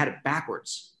correct, but they had it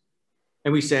backwards.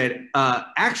 And we said,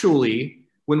 actually,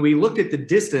 when we looked at the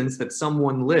distance that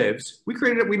someone lives, we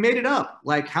made it up.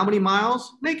 Like, how many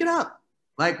miles? Make it up.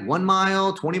 Like 1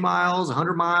 mile, 20 miles,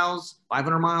 100 miles,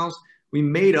 500 miles. We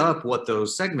made up what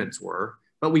those segments were,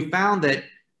 but we found that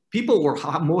people were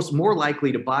more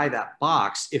likely to buy that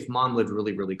box if mom lived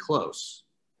really, really close.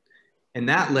 And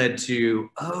that led to,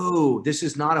 oh, this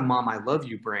is not a Mom, I Love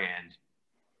You brand.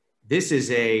 This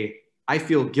is a, I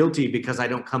feel guilty because I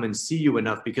don't come and see you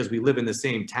enough because we live in the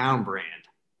same town brand.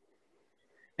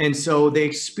 And so they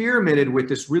experimented with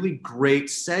this really great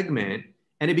segment,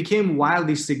 and it became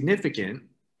wildly significant.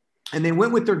 And they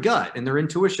went with their gut and their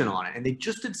intuition on it. And they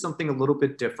just did something a little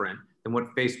bit different than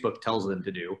what Facebook tells them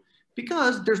to do,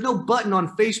 because there's no button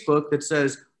on Facebook that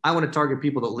says, I want to target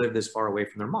people that live this far away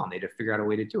from their mom. They had to figure out a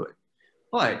way to do it.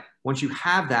 But once you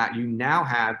have that, you now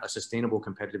have a sustainable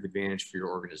competitive advantage for your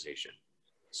organization.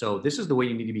 So this is the way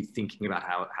you need to be thinking about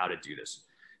how to do this.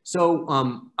 So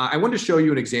I wanted to show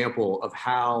you an example of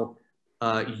how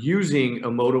using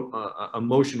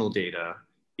emotional data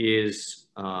is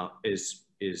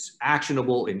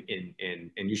actionable, and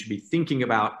you should be thinking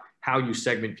about how you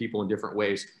segment people in different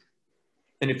ways.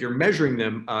 And if you're measuring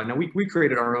them, now we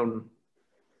created our own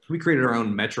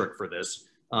metric for this,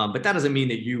 but that doesn't mean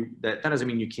that doesn't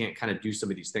mean you can't kind of do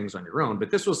some of these things on your own. But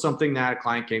this was something that a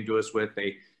client came to us with.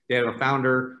 They had a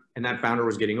founder, and that founder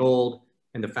was getting old,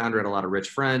 and the founder had a lot of rich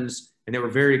friends, and they were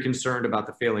very concerned about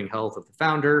the failing health of the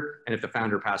founder. And if the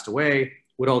founder passed away,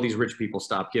 would all these rich people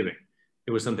stop giving?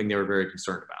 It was something they were very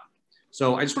concerned about.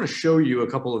 So I just want to show you a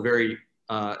couple of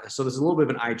so there's a little bit of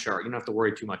an eye chart. You don't have to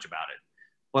worry too much about it.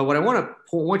 But what I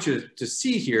want you to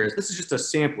see here is this is just a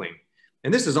sampling.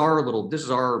 And this is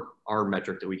our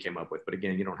metric that we came up with. But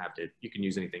again, you don't have to, you can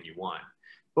use anything you want.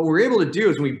 But what we're able to do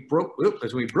is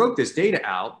as we broke this data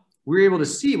out, we were able to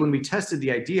see when we tested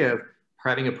the idea of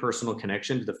having a personal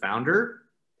connection to the founder,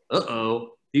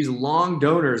 these long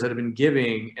donors that have been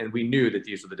giving, and we knew that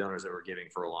these were the donors that were giving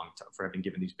for a long time, for having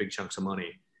given these big chunks of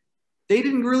money. They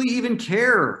didn't really even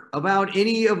care about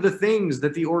any of the things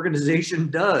that the organization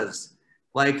does,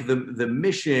 like the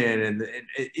mission, and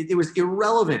it was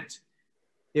irrelevant.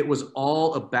 It was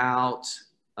all about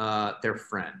their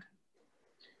friend.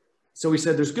 So we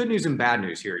said, there's good news and bad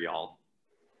news here, y'all.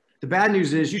 The bad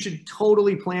news is you should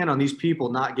totally plan on these people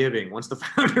not giving once the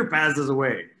founder passes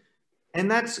away. And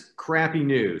that's crappy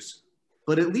news,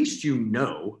 but at least you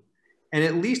know, and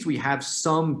at least we have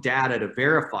some data to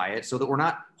verify it so that we're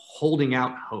not holding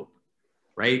out hope,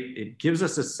 right? It gives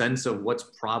us a sense of what's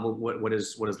probable, what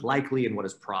is likely and what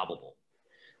is probable.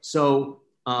 So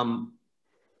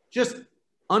just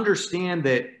understand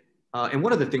that, and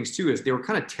one of the things too is they were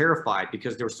kind of terrified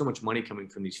because there was so much money coming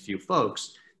from these few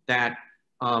folks that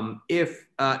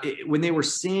when they were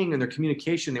seeing in their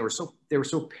communication, they were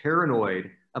so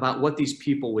paranoid about what these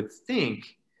people would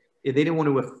think. They didn't want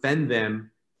to offend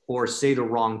them or say the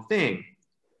wrong thing.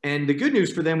 And the good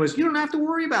news for them was you don't have to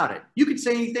worry about it. You can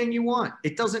say anything you want.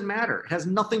 It doesn't matter. It has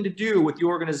nothing to do with the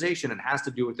organization. It has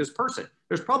to do with this person.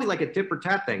 There's probably like a tit for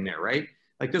tat thing there, right?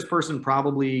 Like this person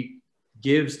probably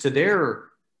gives to their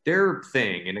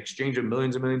thing in exchange of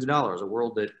millions and millions of dollars, a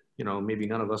world that, you know, maybe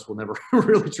none of us will never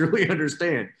really truly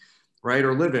understand, right?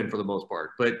 Or live in for the most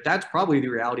part. But that's probably the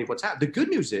reality of what's happening. The good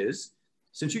news is,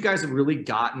 since you guys have really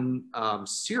gotten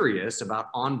serious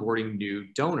about onboarding new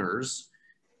donors,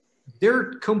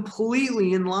 they're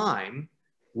completely in line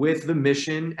with the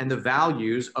mission and the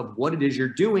values of what it is you're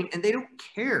doing, and they don't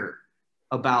care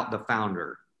about the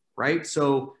founder, right?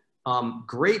 So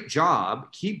great job,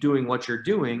 keep doing what you're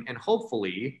doing, and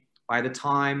hopefully by the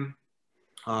time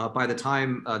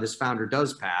this founder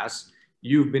does pass,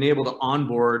 you've been able to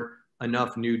onboard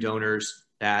enough new donors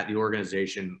that the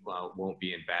organization won't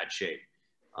be in bad shape.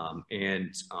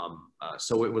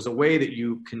 So it was a way that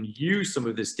you can use some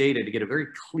of this data to get a very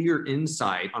clear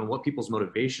insight on what people's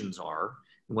motivations are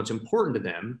and what's important to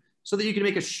them, so that you can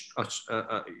make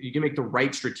you can make the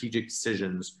right strategic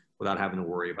decisions without having to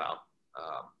worry about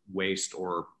waste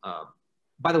or,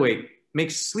 by the way,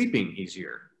 makes sleeping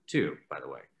easier too, by the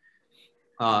way.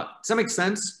 Does that make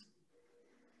sense?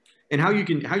 And how you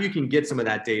can get some of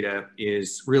that data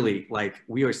is really, like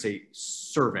we always say,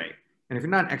 survey. And if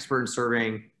you're not an expert in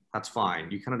surveying, that's fine.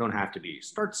 You kind of don't have to be.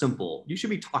 Start simple. You should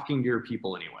be talking to your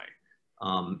people anyway.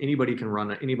 Anybody can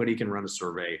run a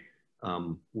survey.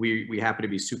 We happen to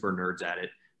be super nerds at it,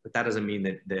 but that doesn't mean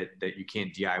that you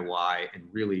can't DIY and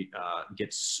really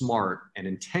get smart and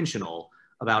intentional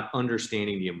about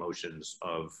understanding the emotions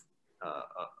of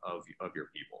your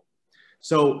people.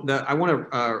 So I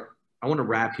want to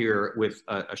wrap here with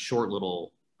a short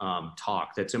little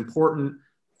talk that's important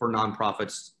for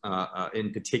nonprofits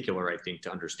in particular, I think,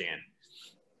 to understand.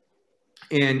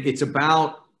 And it's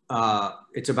about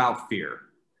fear.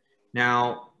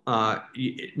 Now,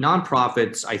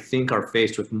 nonprofits, I think, are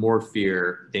faced with more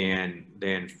fear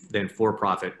than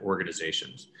for-profit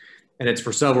organizations. And it's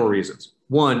for several reasons.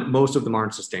 One, most of them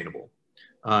aren't sustainable,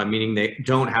 meaning they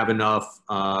don't have enough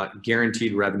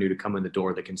guaranteed revenue to come in the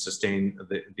door that can sustain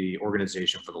the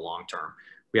organization for the long term.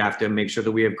 We have to make sure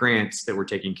that we have grants that we're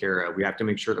taking care of. We have to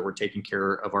make sure that we're taking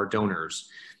care of our donors.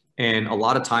 And a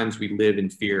lot of times we live in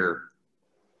fear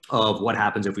of what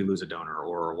happens if we lose a donor,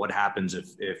 or what happens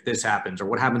if this happens, or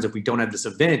what happens if we don't have this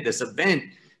event. This event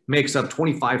makes up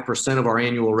 25% of our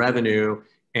annual revenue,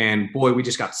 and boy, we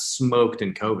just got smoked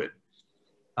in COVID.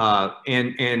 I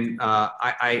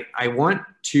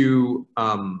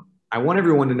want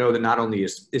everyone to know that not only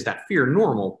is that fear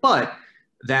normal, but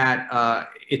that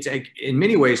it's in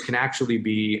many ways can actually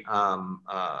be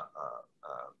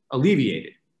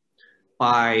alleviated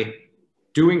by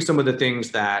doing some of the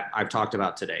things that I've talked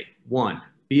about today. One,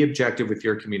 be objective with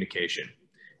your communication.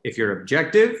 If you're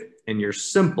objective and you're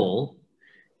simple,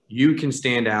 you can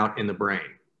stand out in the brain,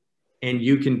 and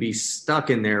you can be stuck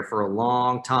in there for a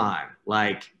long time,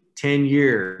 like 10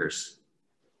 years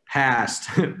past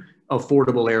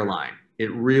affordable airline.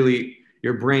 It really,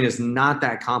 your brain is not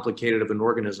that complicated of an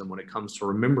organism when it comes to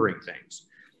remembering things.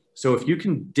 So if you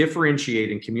can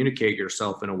differentiate and communicate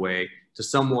yourself in a way to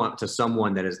someone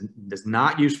that does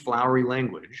not use flowery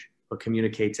language, but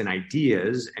communicates in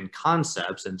ideas and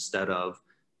concepts instead of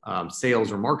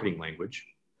sales or marketing language,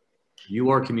 you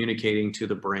are communicating to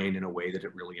the brain in a way that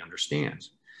it really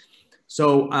understands.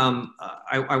 So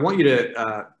I want you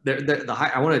to,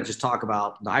 I want to just talk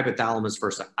about the hypothalamus for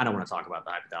a second. I don't want to talk about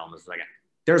the hypothalamus for a second.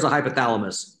 There's a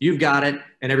hypothalamus. You've got it,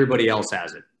 and everybody else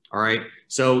has it. All right.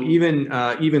 So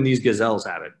even these gazelles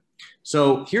have it.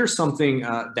 So here's something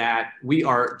that we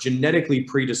are genetically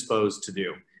predisposed to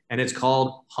do, and it's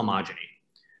called homogeny.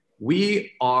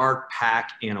 We are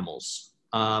pack animals,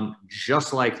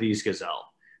 just like these gazelle.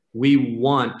 We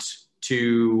want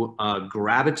to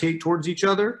gravitate towards each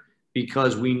other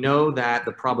because we know that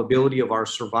the probability of our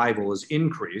survival is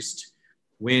increased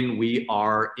when we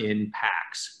are in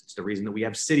packs. It's the reason that we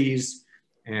have cities,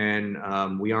 and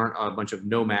we aren't a bunch of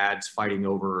nomads fighting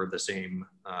over the same,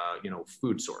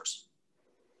 food source.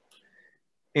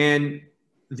 And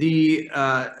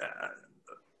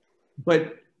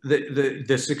but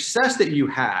the success that you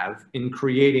have in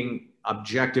creating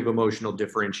objective emotional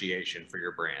differentiation for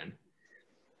your brand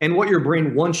and what your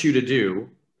brain wants you to do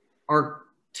are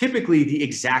typically the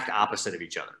exact opposite of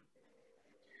each other.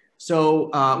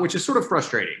 So, which is sort of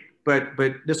frustrating, but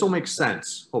this will make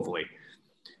sense, hopefully.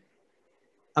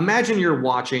 Imagine you're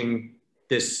watching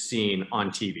this scene on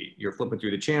TV. You're flipping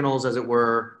through the channels, as it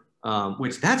were,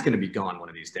 which that's going to be gone one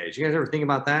of these days. You guys ever think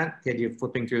about that? The idea of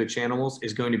flipping through the channels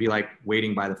is going to be like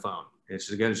waiting by the phone. It's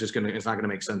not going to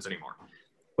make sense anymore.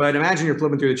 But imagine you're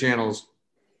flipping through the channels,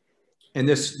 and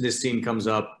this scene comes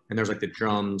up, and there's like the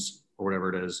drums or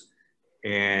whatever it is,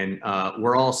 and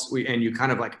and you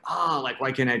kind of like, like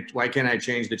why can't I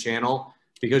change the channel?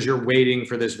 Because you're waiting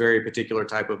for this very particular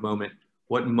type of moment.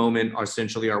 What moment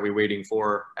essentially are we waiting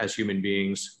for as human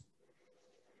beings?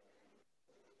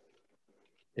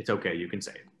 It's okay, you can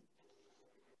say it.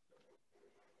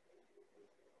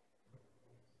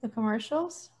 The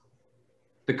commercials?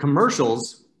 The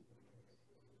commercials?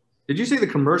 Did you say the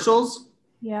commercials?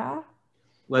 Yeah.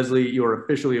 Leslie, you're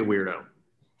officially a weirdo.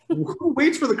 Who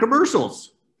waits for the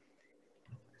commercials?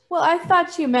 Well, I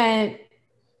thought you meant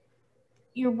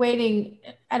you're waiting,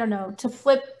 I don't know, to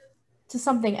flip to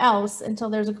something else until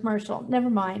there's a commercial. Never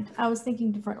mind. I was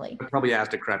thinking differently. I probably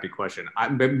asked a crappy question. I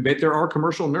bet there are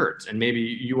commercial nerds, and maybe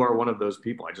you are one of those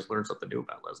people. I just learned something new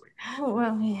about Leslie. Oh,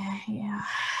 well, yeah.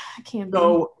 I can't be.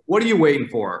 So what are you waiting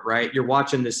for, right? You're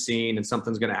watching this scene and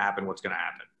something's going to happen. What's going to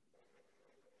happen?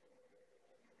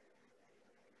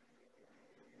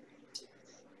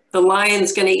 The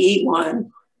lion's going to eat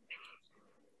one.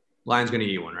 Lion's going to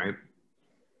eat one, right?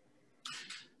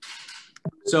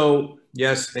 So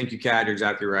yes, thank you, Kat. You're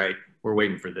exactly right. We're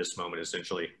waiting for this moment,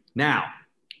 essentially. Now,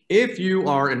 if you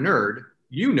are a nerd,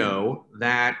 you know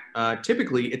that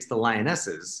typically it's the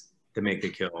lionesses that make the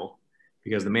kill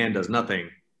because the man does nothing.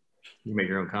 You make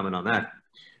your own comment on that.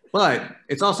 But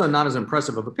it's also not as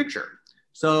impressive of a picture.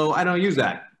 So I don't use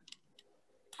that.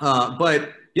 But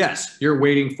yes, you're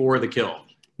waiting for the kill.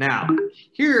 Now,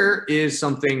 here is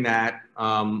something that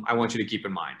I want you to keep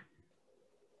in mind.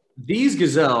 These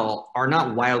gazelle are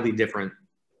not wildly different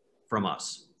from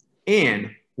us. And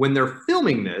when they're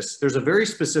filming this, there's a very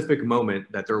specific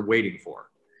moment that they're waiting for.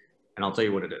 And I'll tell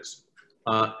you what it is.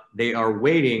 They are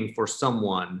waiting for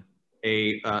someone.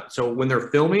 So when they're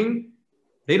filming,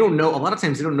 they don't know, a lot of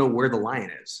times they don't know where the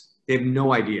lion is. They have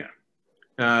no idea.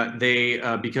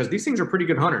 Because these things are pretty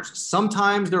good hunters.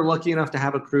 Sometimes they're lucky enough to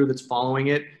have a crew that's following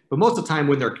it. But most of the time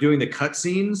when they're doing the cut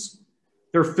scenes,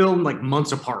 they're filmed like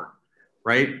months apart.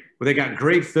 Right? Where they got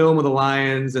great film of the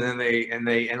lions, and then and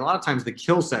a lot of times the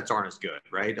kill sets aren't as good,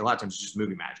 right? A lot of times it's just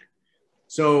movie magic.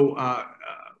 So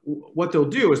what they'll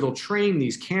do is they'll train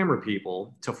these camera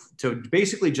people to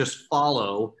basically just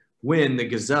follow when a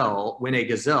gazelle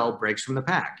breaks from the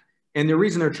pack. And the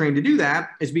reason they're trained to do that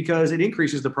is because it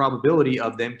increases the probability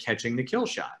of them catching the kill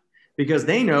shot. Because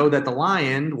they know that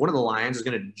one of the lions is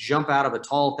going to jump out of a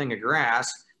tall thing of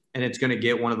grass, and it's going to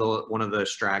get one of the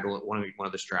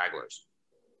stragglers.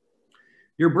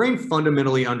 Your brain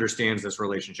fundamentally understands this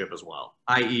relationship as well,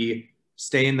 i.e.,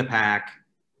 stay in the pack,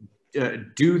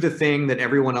 do the thing that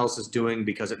everyone else is doing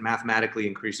because it mathematically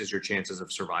increases your chances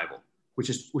of survival, which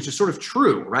is sort of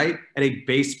true, right? At a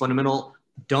base fundamental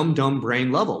dumb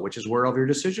brain level, which is where all of your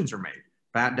decisions are made,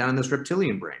 back down in this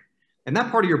reptilian brain. And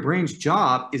that part of your brain's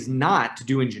job is not to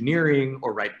do engineering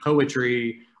or write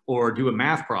poetry or do a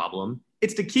math problem.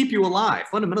 It's to keep you alive.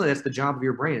 Fundamentally, that's the job of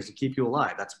your brain, is to keep you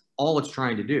alive. That's all it's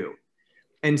trying to do.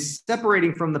 And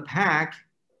separating from the pack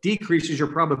decreases your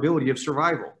probability of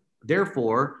survival.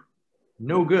 Therefore,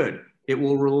 no good. It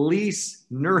will release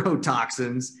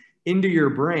neurotoxins into your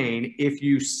brain if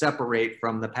you separate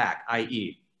from the pack,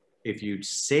 i.e., if you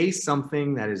say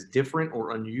something that is different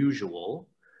or unusual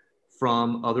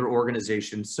from other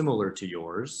organizations similar to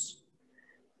yours,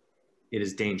 it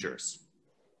is dangerous.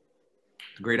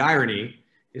 The great irony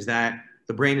is that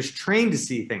the brain is trained to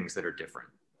see things that are different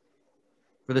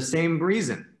for the same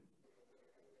reason.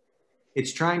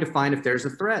 It's trying to find if there's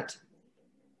a threat.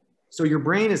 So your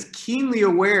brain is keenly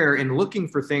aware and looking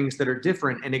for things that are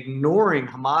different and ignoring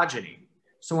homogeny.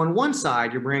 So on one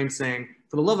side, your brain's saying,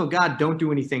 for the love of God, don't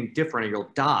do anything different or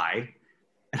you'll die.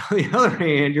 And on the other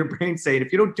hand, your brain's saying,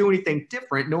 if you don't do anything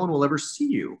different, no one will ever see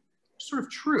you. It's sort of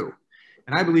true.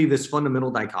 And I believe this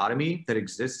fundamental dichotomy that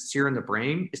exists here in the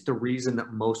brain is the reason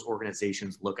that most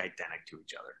organizations look identical to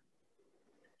each other.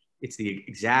 It's the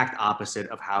exact opposite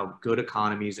of how good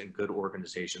economies and good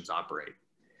organizations operate.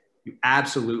 You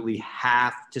absolutely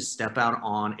have to step out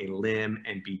on a limb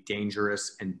and be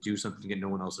dangerous and do something that no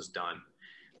one else has done.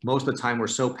 Most of the time, we're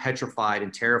so petrified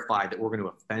and terrified that we're going to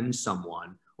offend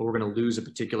someone or we're going to lose a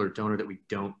particular donor that we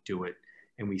don't do it.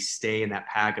 And we stay in that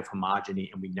pack of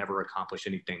homogeny and we never accomplish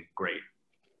anything great.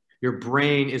 Your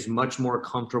brain is much more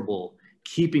comfortable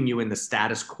keeping you in the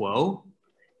status quo,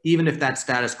 even if that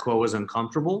status quo is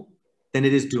uncomfortable, than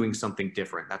it is doing something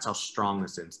different. That's how strong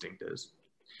this instinct is.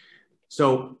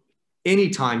 So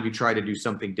anytime you try to do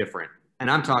something different, and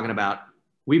I'm talking about,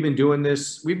 we've been doing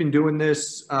this this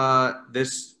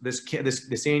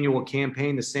annual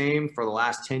campaign the same for the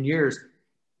last 10 years.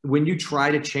 When you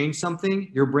try to change something,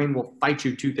 your brain will fight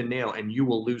you tooth and nail and you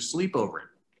will lose sleep over it.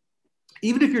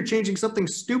 Even if you're changing something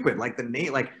stupid, like the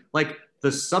name, like the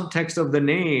subtext of the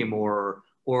name or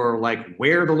like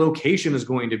where the location is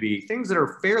going to be, things that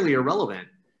are fairly irrelevant,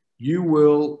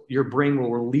 your brain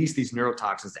will release these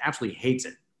neurotoxins. It absolutely hates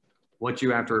it. What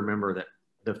you have to remember that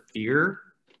the fear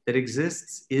that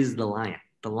exists is the lion.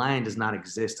 The lion does not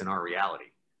exist in our reality.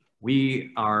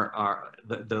 We are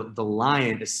the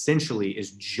lion essentially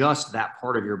is just that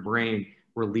part of your brain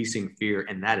releasing fear,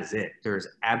 and that is it. There is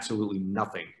absolutely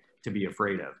nothing to be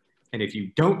afraid of. And if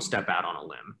you don't step out on a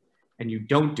limb and you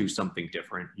don't do something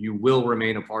different, you will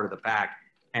remain a part of the pack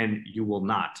and you will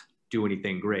not do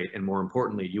anything great. And more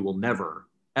importantly, you will never,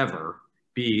 ever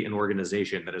be an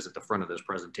organization that is at the front of this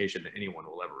presentation that anyone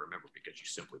will ever remember, because you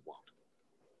simply won't.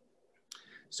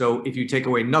 So if you take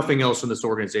away nothing else from this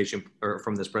organization or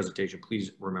from this presentation,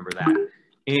 please remember that.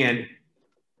 And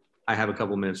I have a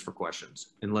couple minutes for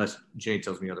questions, unless Jane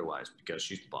tells me otherwise, because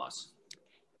she's the boss.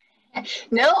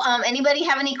 No, anybody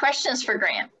have any questions for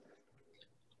Grant?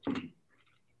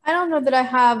 I don't know that I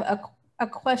have a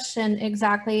question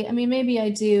exactly. I mean, maybe I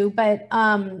do, but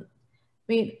I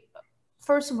mean,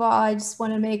 first of all, I just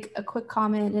want to make a quick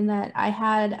comment in that I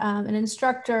had an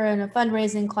instructor in a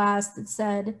fundraising class that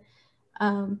said,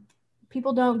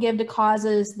 people don't give to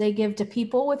causes, they give to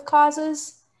people with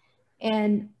causes.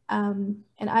 And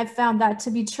I've found that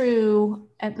to be true,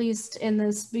 at least in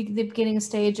the beginning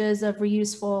stages of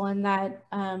Reuseful, and that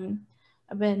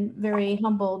I've been very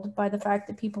humbled by the fact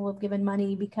that people have given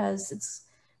money because it's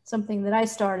something that I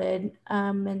started,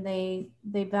 and they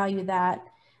value that.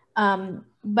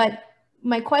 But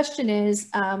my question is,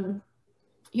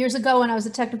 years ago when I was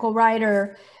a technical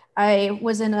writer, I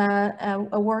was in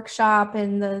a workshop,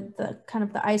 and the kind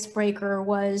of the icebreaker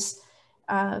was,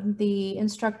 the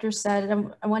instructor said,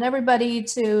 I want everybody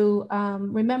to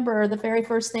remember the very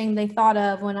first thing they thought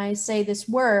of when I say this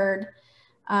word,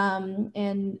 and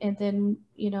then,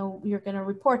 you know, you're going to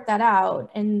report that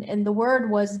out. And the word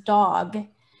was dog.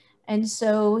 And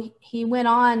so he went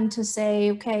on to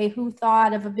say, okay, who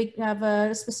thought of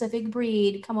a specific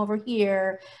breed? Come over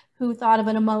here. Who thought of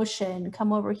an emotion?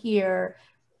 Come over here.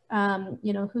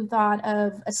 You know, who thought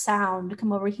of a sound?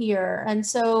 Come over here. And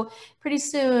so pretty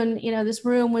soon, you know, this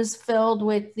room was filled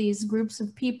with these groups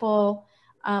of people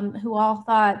who all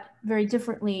thought very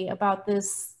differently about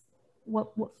this,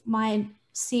 what might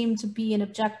seem to be an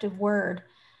objective word.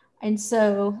 And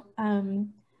so I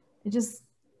just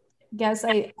guess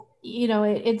you know,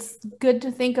 it's good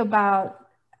to think about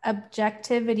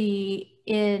objectivity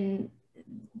through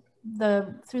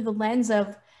the lens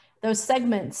of those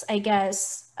segments, I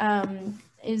guess,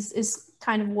 is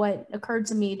kind of what occurred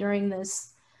to me during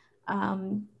this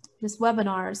this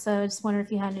webinar. So I just wonder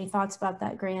if you had any thoughts about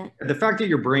that, Grant. The fact that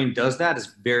your brain does that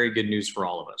is very good news for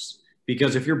all of us.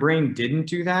 Because if your brain didn't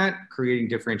do that, creating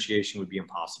differentiation would be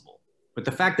impossible. But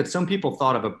the fact that some people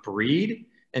thought of a breed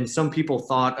and some people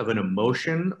thought of an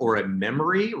emotion or a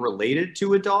memory related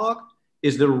to a dog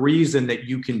is the reason that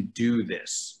you can do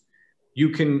this.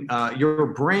 You can, your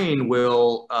brain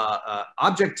will,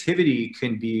 objectivity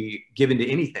can be given to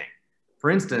anything. For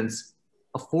instance,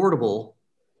 affordable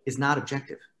is not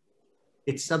objective.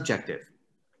 It's subjective,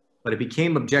 but it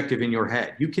became objective in your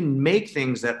head. You can make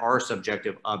things that are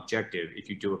subjective objective if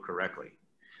you do it correctly.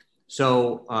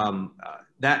 So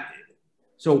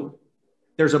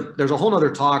there's a whole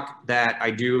other talk that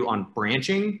I do on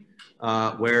branching,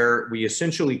 where we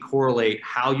essentially correlate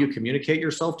how you communicate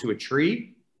yourself to a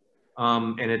tree.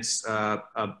 And it's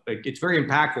very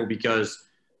impactful because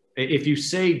if you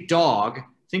say dog,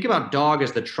 think about dog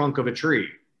as the trunk of a tree.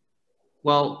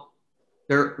 Well,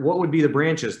 what would be the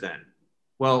branches then?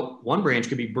 Well, one branch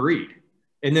could be breed.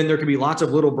 And then there could be lots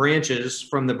of little branches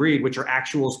from the breed, which are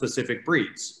actual specific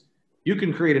breeds. You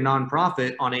can create a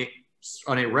nonprofit on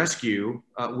a rescue.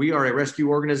 We are a rescue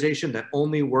organization that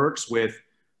only works with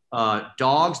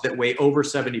dogs that weigh over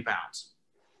 70 pounds.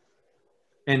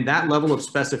 And that level of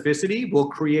specificity will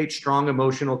create strong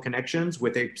emotional connections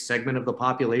with a segment of the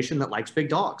population that likes big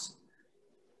dogs.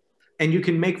 And you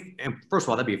can make, and first of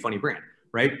all, that'd be a funny brand,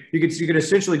 right? You could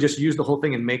essentially just use the whole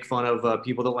thing and make fun of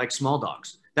people that like small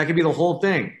dogs. That could be the whole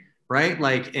thing, right?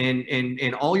 Like,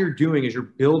 and all you're doing is you're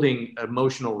building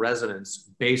emotional resonance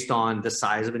based on the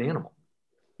size of an animal.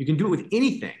 You can do it with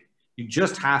anything. You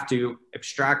just have to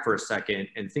abstract for a second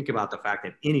and think about the fact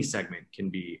that any segment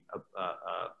can be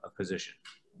a position.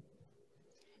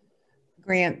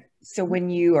 Grant, so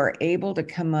when you are able to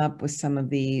come up with some of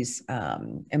these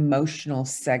emotional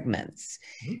segments,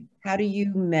 how do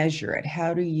you measure it?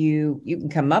 How do you can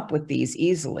come up with these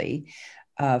easily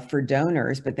for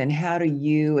donors, but then how do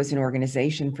you as an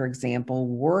organization, for example,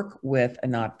 work with a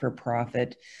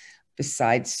not-for-profit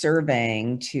besides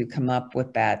surveying to come up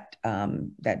with that,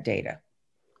 that data?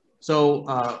 So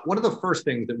one of the first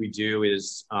things that we do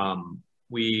is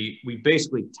we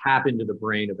basically tap into the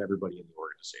brain of everybody in the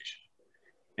organization.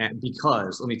 And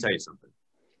because, let me tell you something,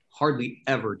 hardly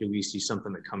ever do we see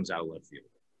something that comes out of left field.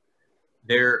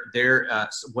 There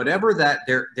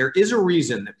is a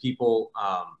reason that people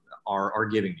are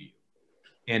giving to you.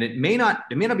 And it may not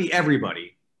be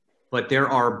everybody, but there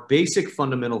are basic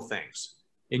fundamental things.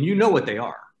 And you know what they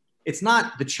are. It's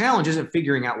not, the challenge isn't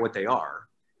figuring out what they are.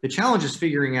 The challenge is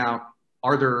figuring out,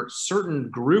 are there certain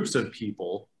groups of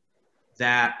people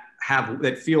that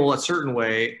feel a certain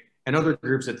way and other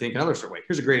groups that think another certain way.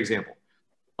 Here's a great example.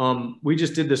 We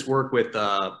just did this work with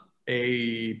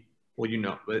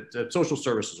social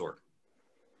services org.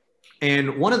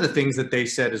 And one of the things that they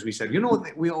said is, we said, you know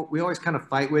what we always kind of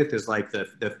fight with is like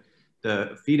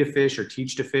the feed a fish or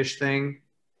teach to fish thing.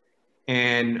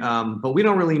 And, but we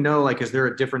don't really know, like, is there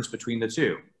a difference between the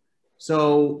two?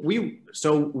 So we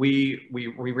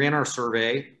ran our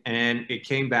survey and it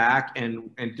came back, and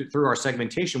through our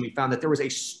segmentation, we found that there was a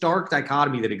stark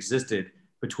dichotomy that existed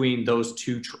between those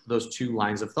two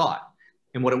lines of thought.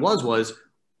 And what it was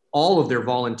all of their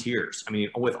volunteers, I mean,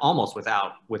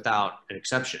 without an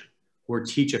exception, were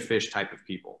teach a fish type of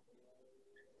people.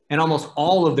 And almost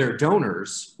all of their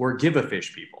donors were give a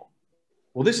fish people.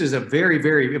 Well, this is a very,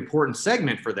 very important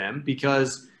segment for them,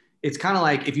 because it's kind of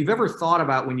like, if you've ever thought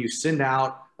about when you send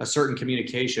out a certain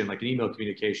communication, like an email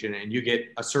communication, and you get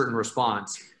a certain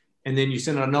response, and then you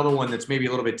send out another one that's maybe a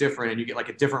little bit different and you get like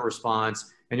a different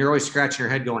response, and you're always scratching your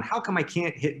head going, how come I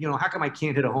can't hit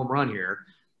a home run here?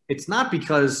 It's not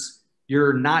because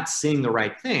you're not seeing the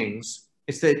right things.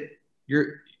 It's that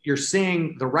you're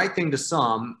saying the right thing to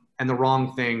some and the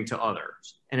wrong thing to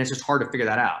others. And it's just hard to figure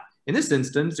that out. In this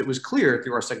instance, it was clear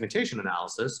through our segmentation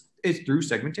analysis, it's through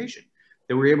segmentation,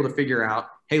 that we were able to figure out,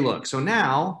 hey, look, so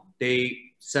now they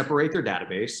separate their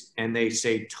database and they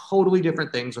say totally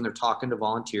different things when they're talking to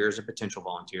volunteers and potential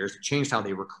volunteers. It changed how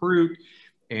they recruit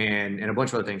and a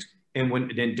bunch of other things.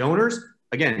 And then donors,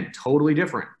 again, totally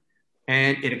different.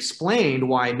 And it explained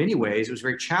why, in many ways, it was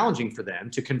very challenging for them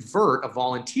to convert a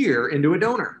volunteer into a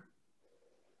donor,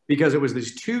 because it was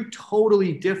these two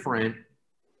totally different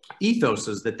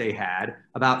ethoses that they had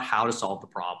about how to solve the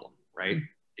problem, right?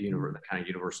 The kind of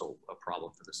universal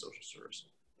problem for the social service.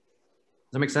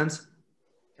 Does that make sense?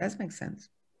 Does make sense.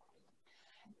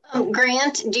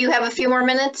 Grant, do you have a few more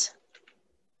minutes?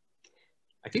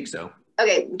 I think so.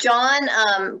 Okay,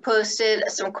 John posted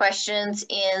some questions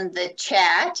in the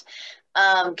chat.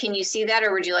 Can you see that,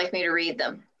 or would you like me to read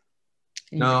them?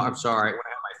 No, I'm sorry. When I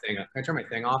have my thing up, can I turn my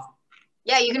thing off?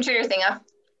 Yeah, you can turn your thing off.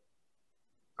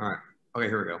 All right. Okay,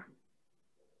 here we go.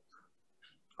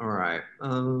 All right.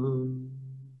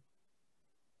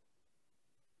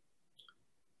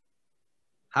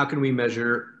 How can we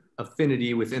measure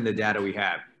affinity within the data we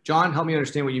have? John, help me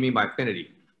understand what you mean by affinity.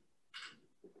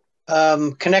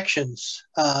 Connections,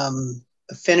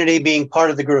 affinity being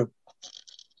part of the group,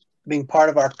 being part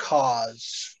of our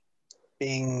cause,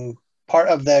 being part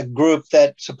of the group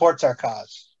that supports our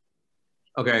cause.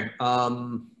 Okay.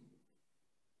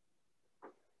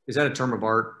 Is that a term of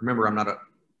art? Remember, I'm not a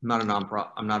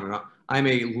nonprofit. I'm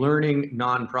a learning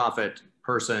nonprofit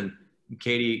person.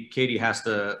 Katie has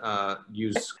to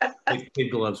use kid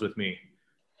gloves with me.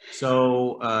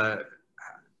 So their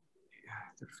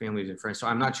families and friends. So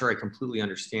I'm not sure I completely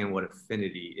understand what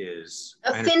affinity is.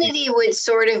 Affinity would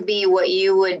sort of be what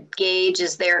you would gauge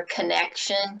as their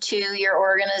connection to your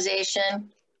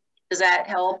organization. Does that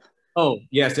help? Oh,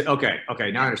 yes. Okay.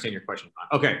 Okay. Now I understand your question.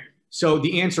 Okay. So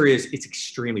the answer is it's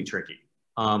extremely tricky.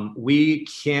 We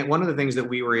can't, one of the things that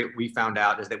we found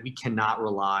out is that we cannot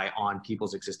rely on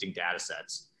people's existing data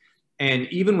sets. And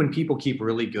even when people keep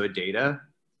really good data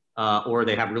or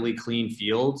they have really clean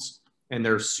fields and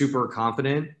they're super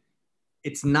confident,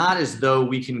 it's not as though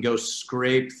we can go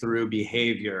scrape through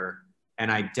behavior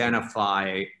and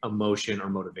identify emotion or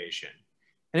motivation.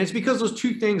 And it's because those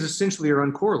two things essentially are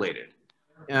uncorrelated.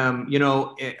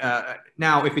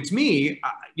 Now, if it's me,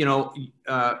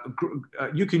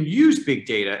 you can use big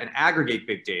data and aggregate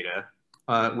big data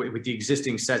with the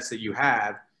existing sets that you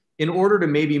have in order to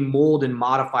maybe mold and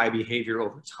modify behavior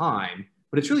over time.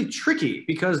 But it's really tricky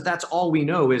because that's all we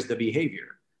know is the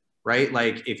behavior, right?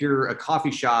 Like if you're a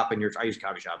coffee shop and I use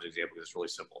coffee shop as an example because it's really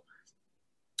simple.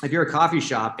 If you're a coffee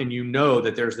shop and you know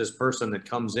that there's this person that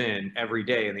comes in every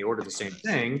day and they order the same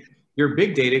thing, your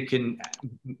big data can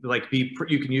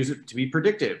you can use it to be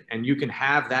predictive and you can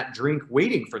have that drink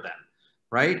waiting for them,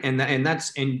 right? And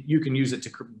you can use it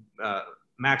to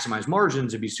maximize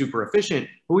margins and be super efficient,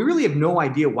 but we really have no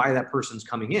idea why that person's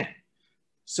coming in.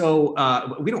 So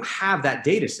we don't have that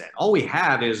data set. All we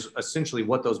have is essentially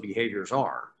what those behaviors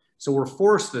are. So we're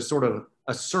forced to sort of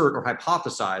assert or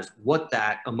hypothesize what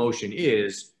that emotion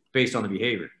is based on the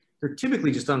behavior. They're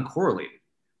typically just uncorrelated.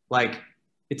 Like,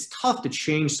 it's tough to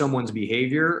change someone's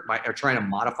behavior or trying to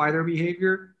modify their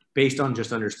behavior based on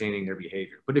just understanding their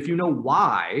behavior. But if you know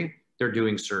why they're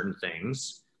doing certain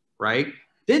things, right,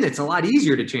 then it's a lot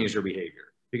easier to change their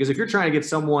behavior. Because if you're trying to get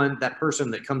that person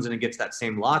that comes in and gets that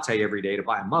same latte every day to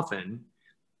buy a muffin,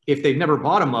 if they've never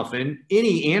bought a muffin,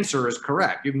 any answer is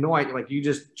correct. You have no idea, you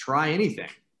just try anything.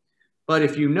 But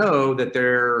if you know that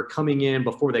they're coming in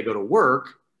before they go to work,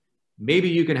 maybe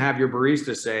you can have your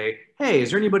barista say, hey,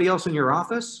 is there anybody else in your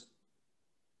office?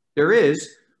 There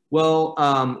is. Well,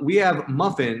 we have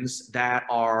muffins that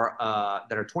are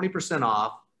 20%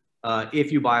 off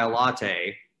if you buy a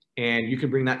latte, and you can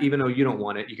bring that, even though you don't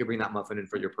want it, you can bring that muffin in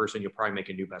for your person. You'll probably make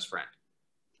a new best friend,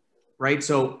 right?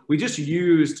 So we just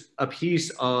used a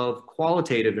piece of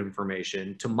qualitative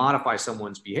information to modify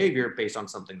someone's behavior based on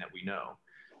something that we know.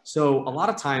 So a lot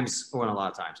of times, or not a lot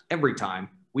of times, every time,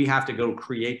 we have to go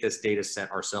create this data set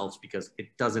ourselves because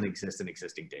it doesn't exist in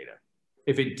existing data.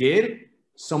 If it did,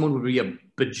 someone would be a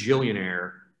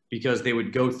bajillionaire because they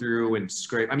would go through and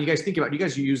scrape. I mean, you guys think about, you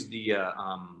guys use the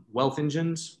wealth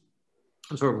engines.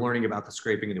 I'm sort of learning about the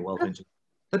scraping and the wealth engine.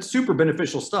 That's super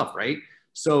beneficial stuff, right?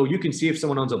 So you can see if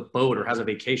someone owns a boat or has a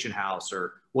vacation house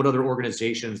or what other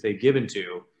organizations they've given to.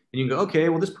 And you can go, okay,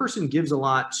 well, this person gives a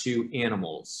lot to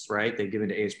animals, right? They give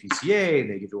into ASPCA,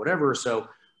 they give to whatever. So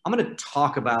I'm going to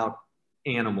talk about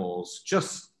animals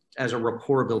just as a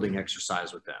rapport building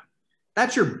exercise with them.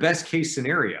 That's your best case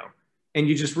scenario. And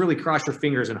you just really cross your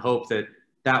fingers and hope that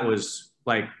that was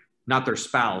like not their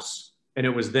spouse and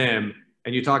it was them.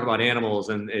 And you talk about animals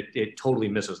and it totally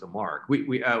misses the mark.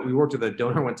 We worked with a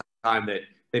donor one time that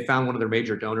they found one of their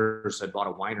major donors had bought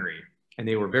a winery and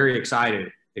they were very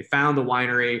excited. They found the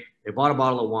winery, they bought a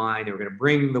bottle of wine, they were going to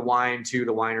bring the wine to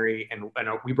the winery, and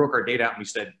we broke our data out and we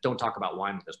said, don't talk about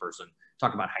wine with this person,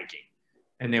 talk about hiking.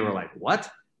 And they were like, what?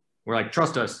 We're like,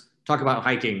 trust us, talk about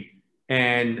hiking.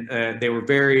 And they were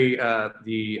very,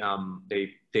 they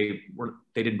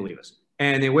didn't believe us.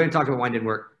 And they went and talked about wine, didn't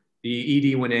work.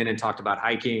 The ED went in and talked about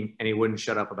hiking, and he wouldn't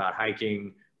shut up about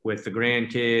hiking with the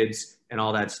grandkids and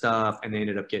all that stuff. And they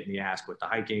ended up getting the ask with the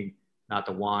hiking, not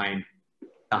the wine.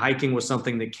 The hiking was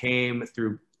something that came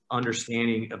through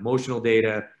understanding emotional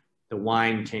data. The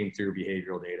wine came through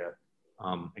behavioral data.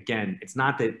 Again, it's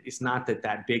not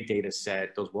that big data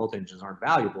set, those wealth engines aren't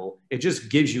valuable. It just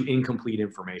gives you incomplete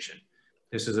information.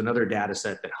 This is another data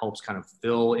set that helps kind of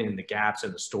fill in the gaps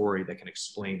in the story that can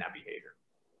explain that behavior.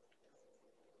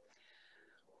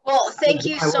 Well, thank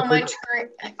you so much for.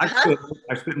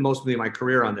 I've spent most of my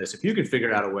career on this. If you could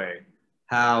figure out a way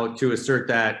how to assert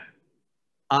that,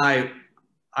 I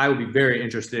would be very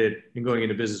interested in going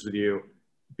into business with you,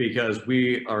 because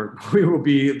we will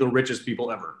be the richest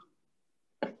people ever.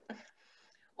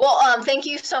 Well, thank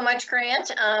you so much,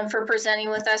 Grant, for presenting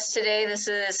with us today. This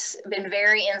has been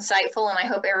very insightful, and I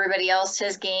hope everybody else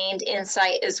has gained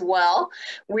insight as well.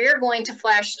 We're going to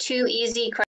flash 2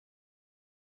 easy questions